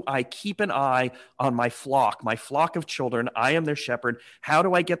 how do I keep an eye on my flock of children? I am their shepherd. How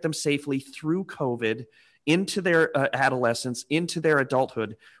do I get them safely through COVID into their adolescence, into their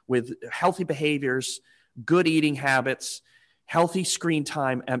adulthood with healthy behaviors, good eating habits, healthy screen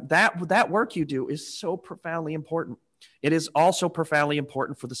time? And that work you do is so profoundly important. It is also profoundly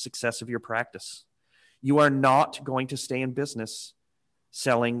important for the success of your practice. You are not going to stay in business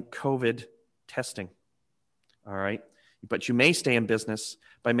selling COVID testing. All right. But you may stay in business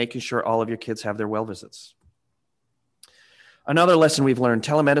by making sure all of your kids have their well visits. Another lesson we've learned,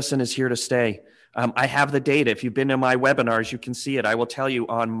 telemedicine is here to stay. I have the data. If you've been to my webinars, you can see it. I will tell you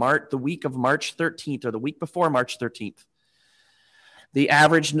on the week of March 13th or the week before March 13th, the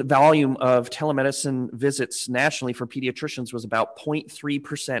average volume of telemedicine visits nationally for pediatricians was about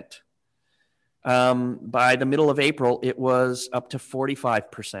 0.3%. By the middle of April, it was up to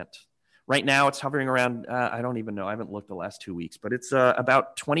 45%. Right now, it's hovering around, I don't even know. I haven't looked the last 2 weeks, but it's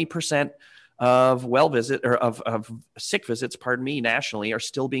about 20% of of sick visits, nationally are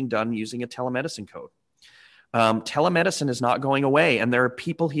still being done using a telemedicine code. Telemedicine is not going away. And there are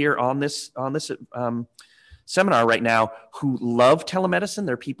people here on this seminar right now who love telemedicine.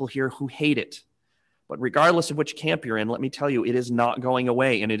 There are people here who hate it. But regardless of which camp you're in, let me tell you, it is not going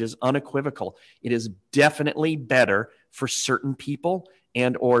away, and it is unequivocal. It is definitely better for certain people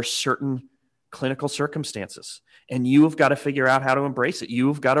and or certain clinical circumstances. And you have got to figure out how to embrace it.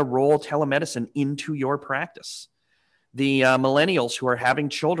 You've got to roll telemedicine into your practice. The millennials who are having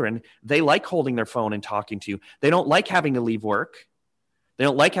children, they like holding their phone and talking to you. They don't like having to leave work. They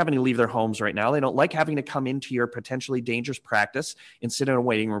don't like having to leave their homes right now. They don't like having to come into your potentially dangerous practice and sit in a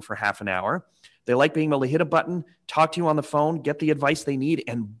waiting room for half an hour. They like being able to hit a button, talk to you on the phone, get the advice they need.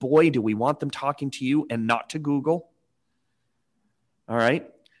 And boy, do we want them talking to you and not to Google. All right.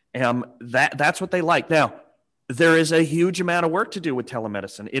 That's what they like. Now, there is a huge amount of work to do with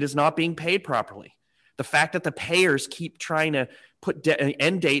telemedicine. It is not being paid properly. The fact that the payers keep trying to put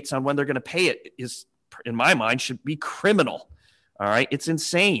end dates on when they're going to pay it is, in my mind, should be criminal. All right. It's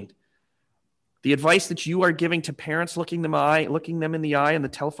insane. The advice that you are giving to parents, looking them in the eye on the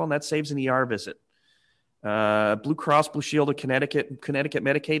telephone, that saves an ER visit. Blue Cross Blue Shield of Connecticut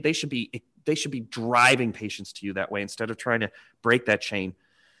Medicaid, they should be driving patients to you that way instead of trying to break that chain.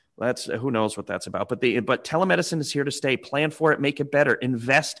 That's who knows what that's about. But telemedicine is here to stay. Plan for it, make it better.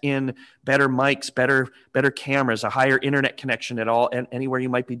 Invest in better mics, better cameras, a higher internet connection at all, and anywhere you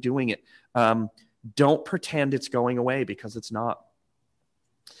might be doing it. Don't pretend it's going away, because it's not.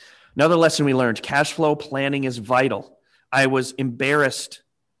 Another lesson we learned, cash flow planning is vital. I was embarrassed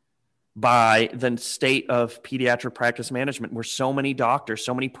by the state of pediatric practice management, where so many doctors,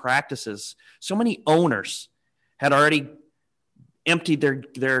 so many practices, so many owners had already emptied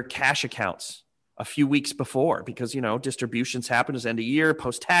their cash accounts a few weeks before, because, distributions happen as end of year,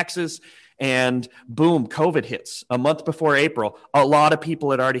 post taxes, and boom, COVID hits a month before April. A lot of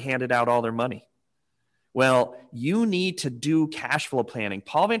people had already handed out all their money. Well, you need to do cash flow planning.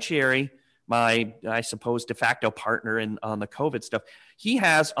 Paul Vincieri, my, I suppose, de facto partner on the COVID stuff, he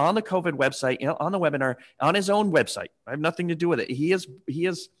has on the COVID website, on the webinar, on his own website, I have nothing to do with it. He has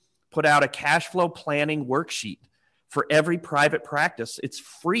put out a cash flow planning worksheet for every private practice. It's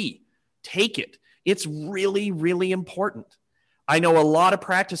free. Take it. It's really, really important. I know a lot of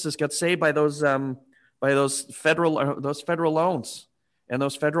practices got saved by those federal loans and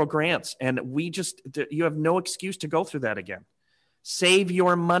those federal grants. And you have no excuse to go through that again. Save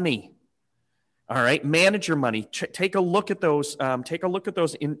your money. All right. Manage your money. Take a look at those. Take a look at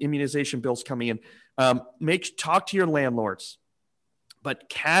those immunization bills coming in. Talk to your landlords. But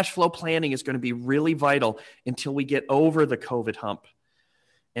cash flow planning is going to be really vital until we get over the COVID hump.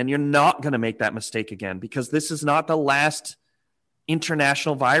 And you're not going to make that mistake again, because this is not the last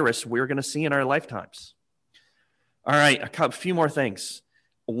international virus we're going to see in our lifetimes. All right, a few more things.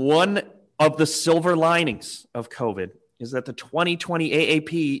 One of the silver linings of COVID is that the 2020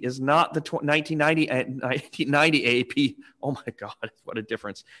 AAP is not the 1990 AAP. Oh my God, what a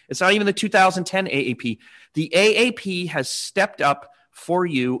difference. It's not even the 2010 AAP. The AAP has stepped up for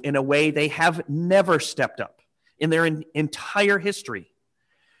you in a way they have never stepped up in their entire history.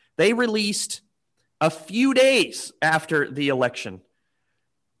 They released a few days after the election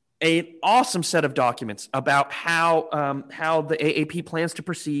an awesome set of documents about how the AAP plans to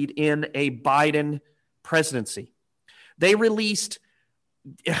proceed in a Biden presidency. They released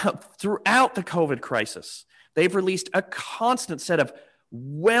throughout the COVID crisis, they've released a constant set of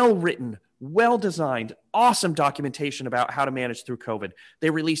well-written, well-designed, awesome documentation about how to manage through COVID. They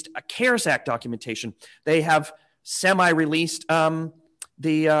released a CARES Act documentation. They have semi-released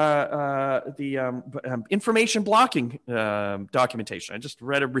information blocking documentation. I just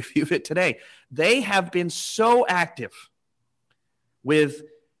read a review of it today. They have been so active with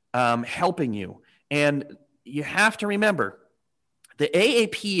helping you. And you have to remember, the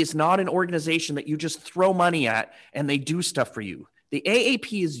AAP is not an organization that you just throw money at and they do stuff for you. The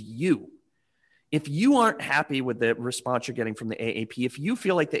AAP is you. If you aren't happy with the response you're getting from the AAP, if you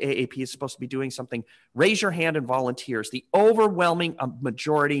feel like the AAP is supposed to be doing something, raise your hand and volunteers. The overwhelming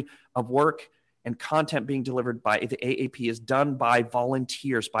majority of work and content being delivered by the AAP is done by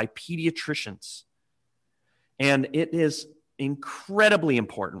volunteers, by pediatricians. And it is incredibly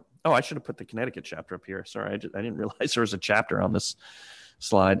important. Oh, I should have put the Connecticut chapter up here. Sorry, I didn't realize there was a chapter on this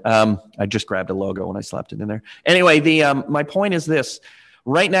slide. I just grabbed a logo and I slapped it in there. Anyway, my point is this.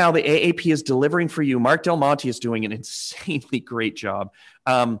 Right now, the AAP is delivering for you. Mark Del Monte is doing an insanely great job.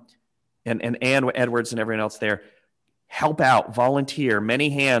 And Ann Edwards and everyone else there. Help out, volunteer. Many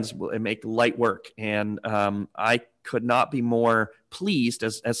hands will make light work. And I could not be more pleased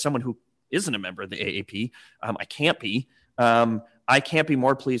as someone who isn't a member of the AAP. I can't be. I can't be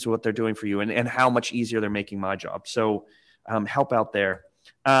more pleased with what they're doing for you and how much easier they're making my job. So help out there.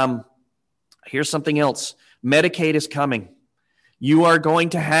 Here's something else. Medicaid is coming. You are going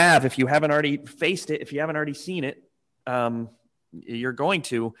to have, if you haven't already faced it, if you haven't already seen it, you're going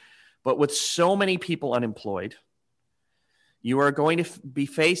to. But with so many people unemployed, you are going to be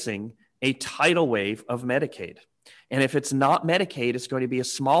facing a tidal wave of Medicaid. And if it's not Medicaid, it's going to be a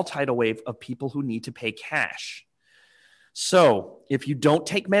small tidal wave of people who need to pay cash. So if you don't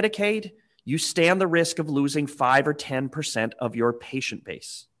take Medicaid, you stand the risk of losing 5 or 10% of your patient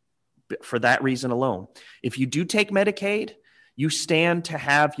base for that reason alone. If you do take Medicaid, you stand to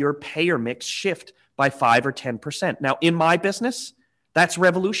have your payer mix shift by 5 or 10%. Now, in my business, that's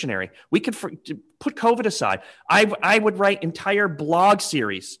revolutionary. We could put COVID aside. I would write entire blog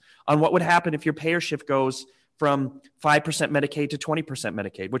series on what would happen if your payer shift goes from 5% Medicaid to 20%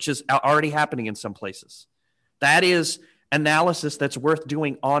 Medicaid, which is already happening in some places. That is analysis that's worth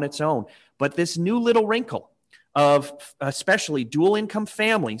doing on its own. But this new little wrinkle of especially dual income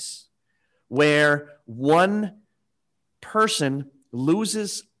families where one person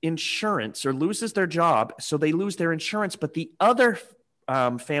loses insurance or loses their job, so they lose their insurance, but the other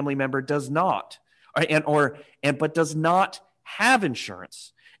family member does not, but does not have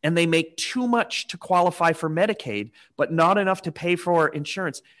insurance, and they make too much to qualify for Medicaid, but not enough to pay for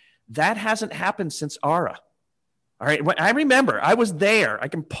insurance. That hasn't happened since ARA. All right, I remember I was there. I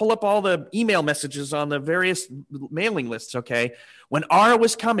can pull up all the email messages on the various mailing lists, okay? When ARA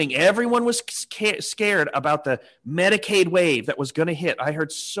was coming, everyone was scared about the Medicaid wave that was going to hit. I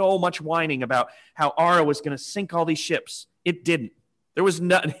heard so much whining about how ARA was going to sink all these ships. It didn't.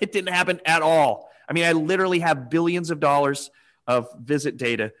 It didn't happen at all. I mean, I literally have billions of dollars of visit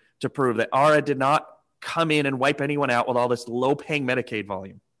data to prove that ARA did not come in and wipe anyone out with all this low-paying Medicaid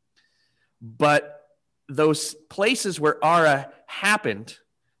volume. But those places where ARA happened,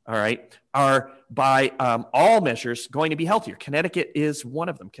 all right, are by all measures going to be healthier. Connecticut is one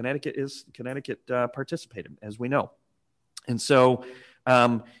of them. Connecticut participated, as we know. And so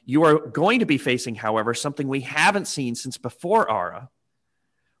you are going to be facing, however, something we haven't seen since before ARA,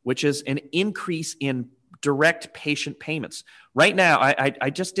 which is an increase in direct patient payments. Right now, I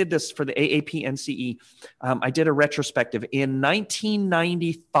just did this for the AAP NCE. I did a retrospective. In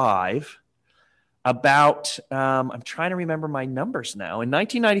 1995, I'm trying to remember my numbers now. In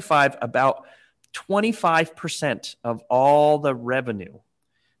 1995, about 25% of all the revenue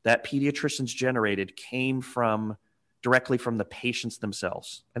that pediatricians generated came directly from the patients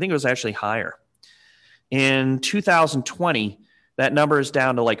themselves. I think it was actually higher. In 2020, that number is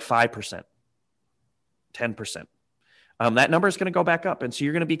down to like 5%, 10%. That number is going to go back up. And so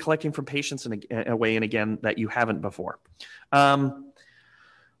you're going to be collecting from patients in a way and again that you haven't before.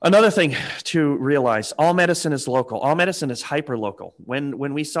 Another thing to realize, all medicine is local. All medicine is hyper-local.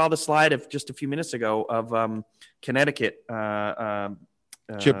 When we saw the slide of just a few minutes ago of Connecticut.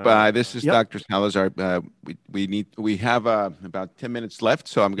 Chip, this is Dr. Salazar. We have about 10 minutes left,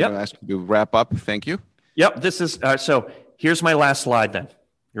 so I'm going to ask you to wrap up. Thank you. Yep, this is, so here's my last slide then.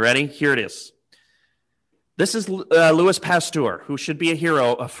 You ready? Here it is. This is Louis Pasteur, who should be a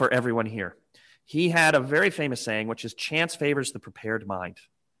hero for everyone here. He had a very famous saying, which is chance favors the prepared mind.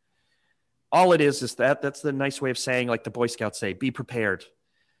 All it is that's the nice way of saying, like the Boy Scouts say, be prepared.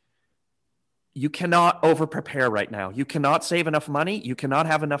 you cannot over-prepare right now. You cannot save enough money. You cannot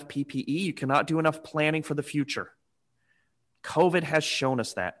have enough PPE. You cannot do enough planning for the future. COVID has shown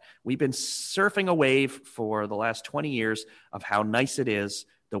us that. We've been surfing a wave for the last 20 years of how nice it is.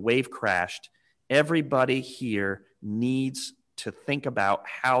 The wave crashed. Everybody here needs to think about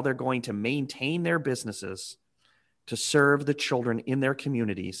how they're going to maintain their businesses to serve the children in their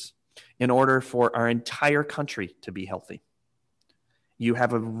communities in order for our entire country to be healthy. You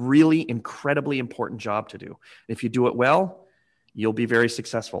have a really incredibly important job to do. If you do it well, you'll be very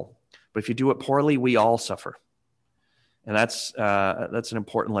successful. But if you do it poorly, we all suffer. And that's an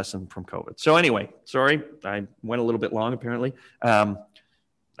important lesson from COVID. So anyway, sorry, I went a little bit long apparently.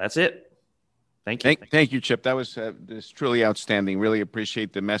 That's it. Thank you. Thank you, Chip. That was truly outstanding. Really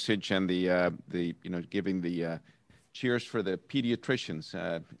appreciate the message and the giving the cheers for the pediatricians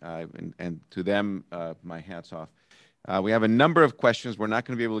and to them, my hats off. We have a number of questions. We're not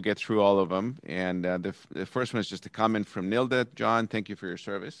going to be able to get through all of them. And the first one is just a comment from Nilda. John, thank you for your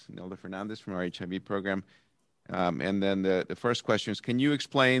service. Nilda Fernandez from our HIV program. And then the first question is, can you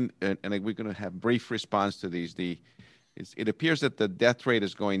explain, and we're going to have brief response to these, it appears that the death rate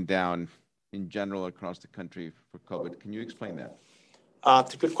is going down in general across the country for COVID. Can you explain that?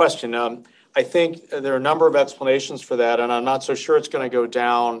 It's a good question. I think there are a number of explanations for that, and I'm not so sure it's going to go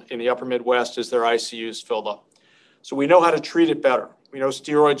down in the upper Midwest as their ICUs filled up. So we know how to treat it better. We know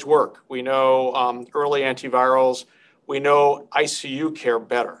steroids work. We know early antivirals. We know ICU care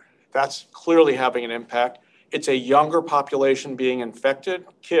better. That's clearly having an impact. It's a younger population being infected,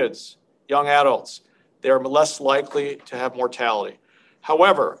 kids, young adults. They're less likely to have mortality.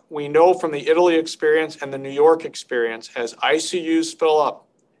 However, we know from the Italy experience and the New York experience, as ICUs fill up,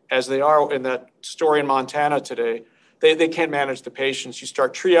 as they are in that story in Montana today, they can't manage the patients. You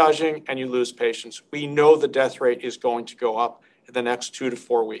start triaging and you lose patients. We know the death rate is going to go up in the next 2 to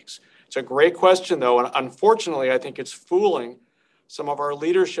 4 weeks. It's a great question, though, and unfortunately, I think it's fooling some of our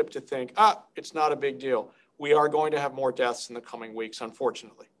leadership to think, it's not a big deal. We are going to have more deaths in the coming weeks,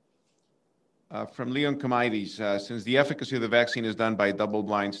 unfortunately. From Leon Comaides, since the efficacy of the vaccine is done by a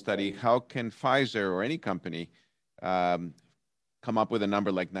double-blind study, how can Pfizer or any company come up with a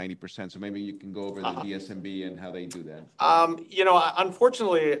number like 90%? So maybe you can go over the DSMB and how they do that.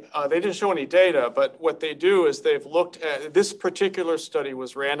 Unfortunately, they didn't show any data, but what they do is they've looked at, this particular study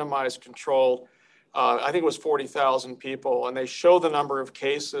was randomized, controlled, I think it was 40,000 people, and they show the number of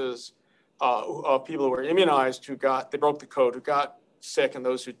cases of people who were immunized they broke the code, who got sick, and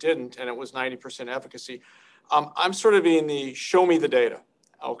those who didn't, and it was 90% efficacy. I'm sort of in the show me the data,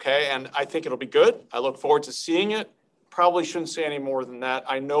 okay? And I think it'll be good. I look forward to seeing it. Probably shouldn't say any more than that.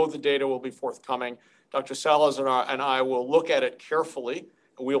 I know the data will be forthcoming. Dr. Salazar and I will look at it carefully,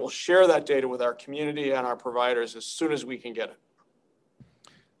 and we will share that data with our community and our providers as soon as we can get it.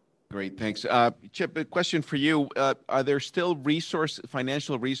 Great, thanks. Chip, a question for you. Are there still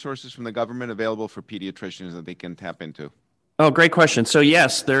financial resources from the government available for pediatricians that they can tap into? Oh, great question. So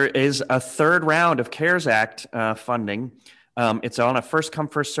yes, there is a third round of CARES Act funding. It's on a first come,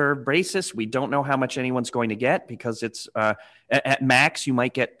 first served basis. We don't know how much anyone's going to get because it's at max, you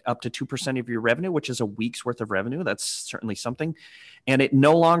might get up to 2% of your revenue, which is a week's worth of revenue. That's certainly something. And it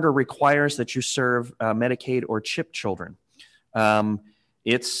no longer requires that you serve Medicaid or CHIP children.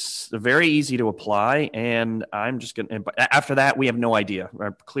 It's very easy to apply, and I'm just going to, after that, we have no idea.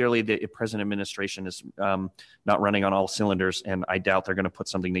 Clearly, the present administration is not running on all cylinders, and I doubt they're going to put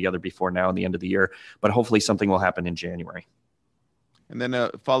something together before now and the end of the year, but hopefully something will happen in January. And then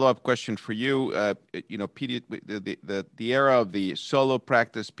a follow-up question for you. The era of the solo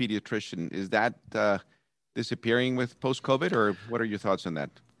practice pediatrician, is that disappearing with post-COVID, or what are your thoughts on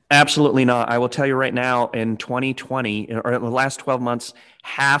that? Absolutely not. I will tell you right now, in 2020, or in the last 12 months,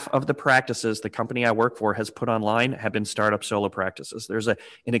 half of the practices the company I work for has put online have been startup solo practices. There's an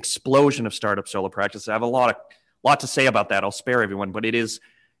explosion of startup solo practices. I have a lot to say about that. I'll spare everyone, but it is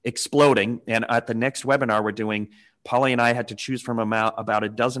exploding. And at the next webinar we're doing, Polly and I had to choose from about a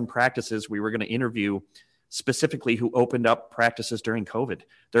dozen practices we were going to interview specifically who opened up practices during COVID.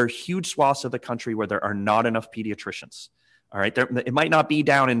 There are huge swaths of the country where there are not enough pediatricians. All right, it might not be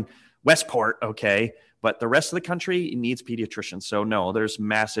down in Westport, okay, but the rest of the country needs pediatricians. So no, there's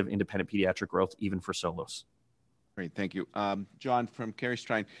massive independent pediatric growth even for solos. Great, thank you. John from Carey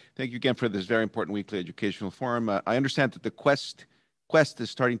Strine, thank you again for this very important weekly educational forum. I understand that the Quest is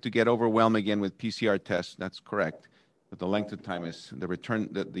starting to get overwhelmed again with PCR tests. That's correct, but the length of time is,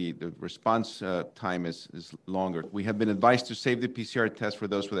 the response time is longer. We have been advised to save the PCR test for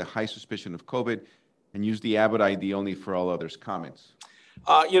those with a high suspicion of COVID and use the Abbott ID only for all others. Comments?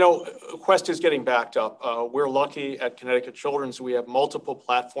 Quest is getting backed up. We're lucky at Connecticut Children's. We have multiple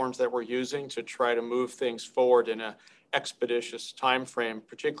platforms that we're using to try to move things forward in an expeditious time frame,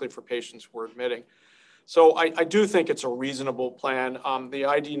 particularly for patients we're admitting. So I do think it's a reasonable plan. The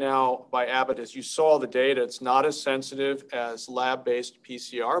ID Now by Abbott, as you saw the data, it's not as sensitive as lab-based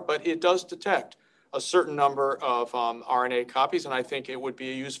PCR, but it does detect a certain number of RNA copies, and I think it would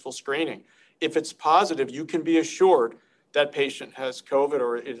be a useful screening. If it's positive, you can be assured that patient has COVID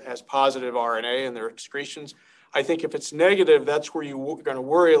or it has positive RNA in their excretions. I think if it's negative, that's where you're going to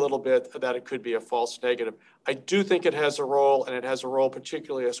worry a little bit that it could be a false negative. I do think it has a role, and it has a role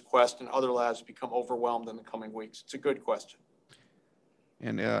particularly as Quest and other labs become overwhelmed in the coming weeks. It's a good question.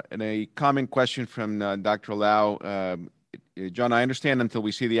 And a common question from Dr. Lau. John, I understand until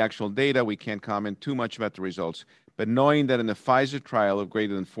we see the actual data, we can't comment too much about the results. But knowing that in the Pfizer trial of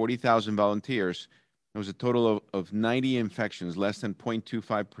greater than 40,000 volunteers, there was a total of 90 infections, less than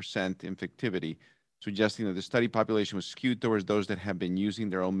 0.25% infectivity, suggesting that the study population was skewed towards those that have been using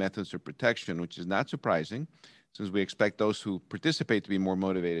their own methods of protection, which is not surprising, since we expect those who participate to be more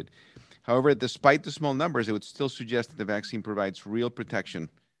motivated. However, despite the small numbers, it would still suggest that the vaccine provides real protection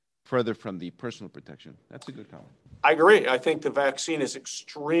further from the personal protection. That's a good comment. I agree. I think the vaccine is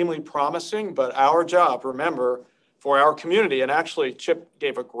extremely promising, but our job, remember, for our community, and actually Chip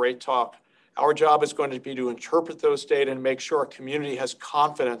gave a great talk, our job is going to be to interpret those data and make sure our community has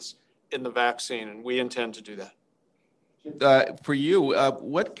confidence in the vaccine, and we intend to do that. For you,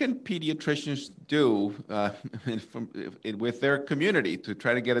 what can pediatricians do with their community to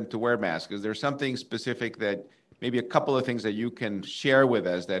try to get them to wear masks? Is there something specific that maybe a couple of things that you can share with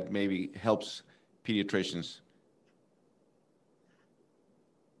us that maybe helps pediatricians?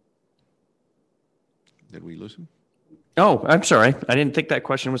 Did we lose him? Oh, I'm sorry. I didn't think that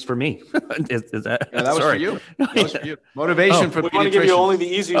question was for me. Is that? Yeah, that was for you. That was for you. Motivation for we pediatricians. We want to give you only the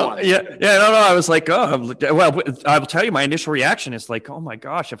easy ones. No. I was like, well, I will tell you, my initial reaction is like, oh my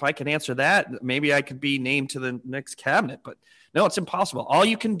gosh, if I could answer that, maybe I could be named to the next cabinet. But no, it's impossible. All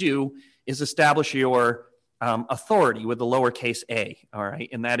you can do is establish your authority with the lowercase a. All right,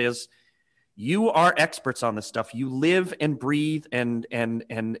 and that is, you are experts on this stuff. You live and breathe and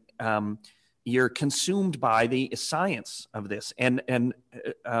you're consumed by the science of this. And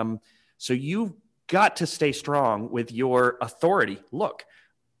so you've got to stay strong with your authority. Look,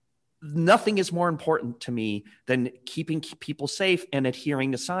 nothing is more important to me than keeping people safe and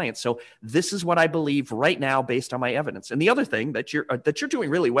adhering to science. So this is what I believe right now based on my evidence. And the other thing that you're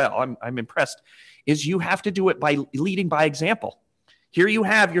doing really well, I'm impressed, is you have to do it by leading by example. Here you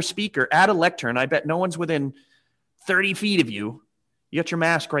have your speaker at a lectern. I bet no one's within 30 feet of you. You got your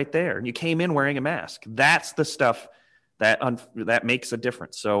mask right there, and you came in wearing a mask. That's the stuff that makes a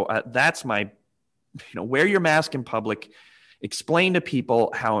difference. So that's my, wear your mask in public. Explain to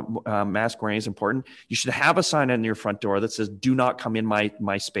people how mask wearing is important. You should have a sign on your front door that says, "Do not come in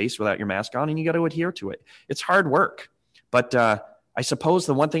my space without your mask on," and you got to adhere to it. It's hard work, but I suppose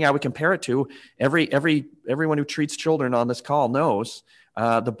the one thing I would compare it to, everyone who treats children on this call knows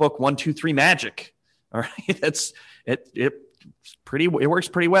the book 1, 2, 3 Magic. All right, it works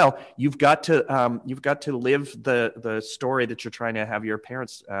pretty well. You've got to live the story that you're trying to have your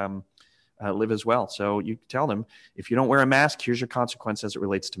parents live as well. So you tell them, if you don't wear a mask, here's your consequence as it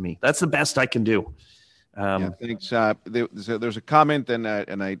relates to me. That's the best I can do. Thanks. There's a comment, and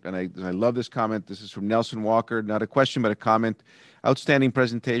I love this comment. This is from Nelson Walker. Not a question, but a comment. Outstanding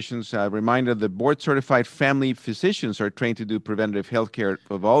presentations. Reminder: the board-certified family physicians are trained to do preventative health care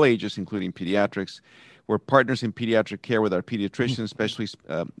of all ages, including pediatrics. We're partners in pediatric care with our pediatricians, especially,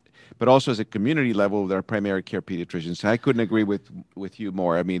 but also as a community level with our primary care pediatricians. I couldn't agree with you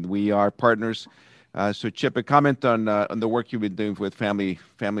more. I mean, we are partners. So, Chip, a comment on the work you've been doing with family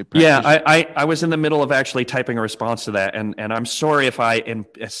practice. Yeah, I was in the middle of actually typing a response to that, and I'm sorry if I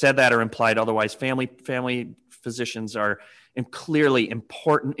said that or implied otherwise. Family physicians are clearly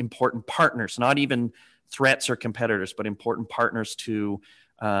important partners, not even threats or competitors, but important partners to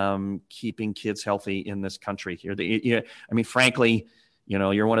keeping kids healthy in this country here. I mean, frankly,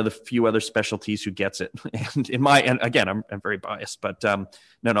 you're one of the few other specialties who gets it. And again, I'm very biased, but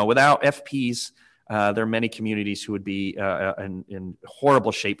no, without FPs, there are many communities who would be in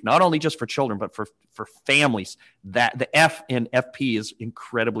horrible shape, not only just for children, but for families. That the F in FP is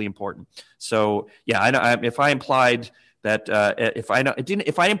incredibly important. So yeah, I know if I implied that if I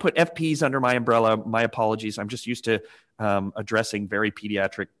didn't put FPs under my umbrella, my apologies. I'm just used to addressing very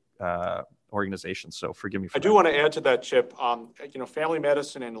pediatric organizations. So forgive me for that. I do want to add to that, Chip. Family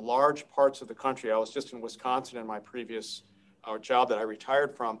medicine in large parts of the country. I was just in Wisconsin in my previous job that I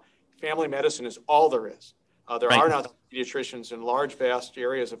retired from. Family medicine is all there is. There Right. are not pediatricians in large, vast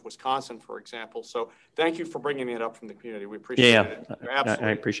areas of Wisconsin, for example. So thank you for bringing it up from the community. We appreciate Yeah, it. You're I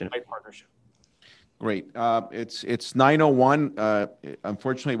absolutely appreciate it. right partnership. Great. It's 9:01.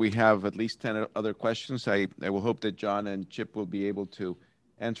 Unfortunately, we have at least 10 other questions. I will hope that John and Chip will be able to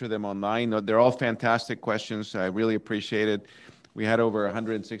answer them online. They're all fantastic questions. I really appreciate it. We had over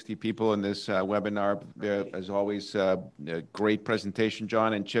 160 people in this webinar. As always, a great presentation,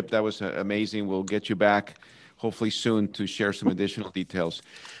 John and Chip. That was amazing. We'll get you back hopefully soon to share some additional details.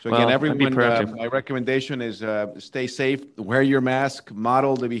 So again, Well, I'd be everyone, proud to. my recommendation is stay safe, wear your mask,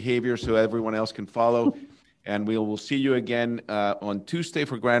 model the behavior so everyone else can follow. And we will see you again on Tuesday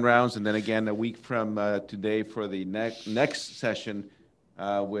for Grand Rounds, and then again a week from today for the next session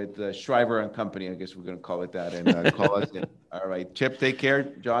with Shriver and Company. I guess we're going to call it that, and call us in. All right, Chip, take care.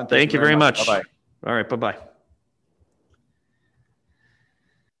 John, Thank you very much. Bye-bye. All right, bye-bye.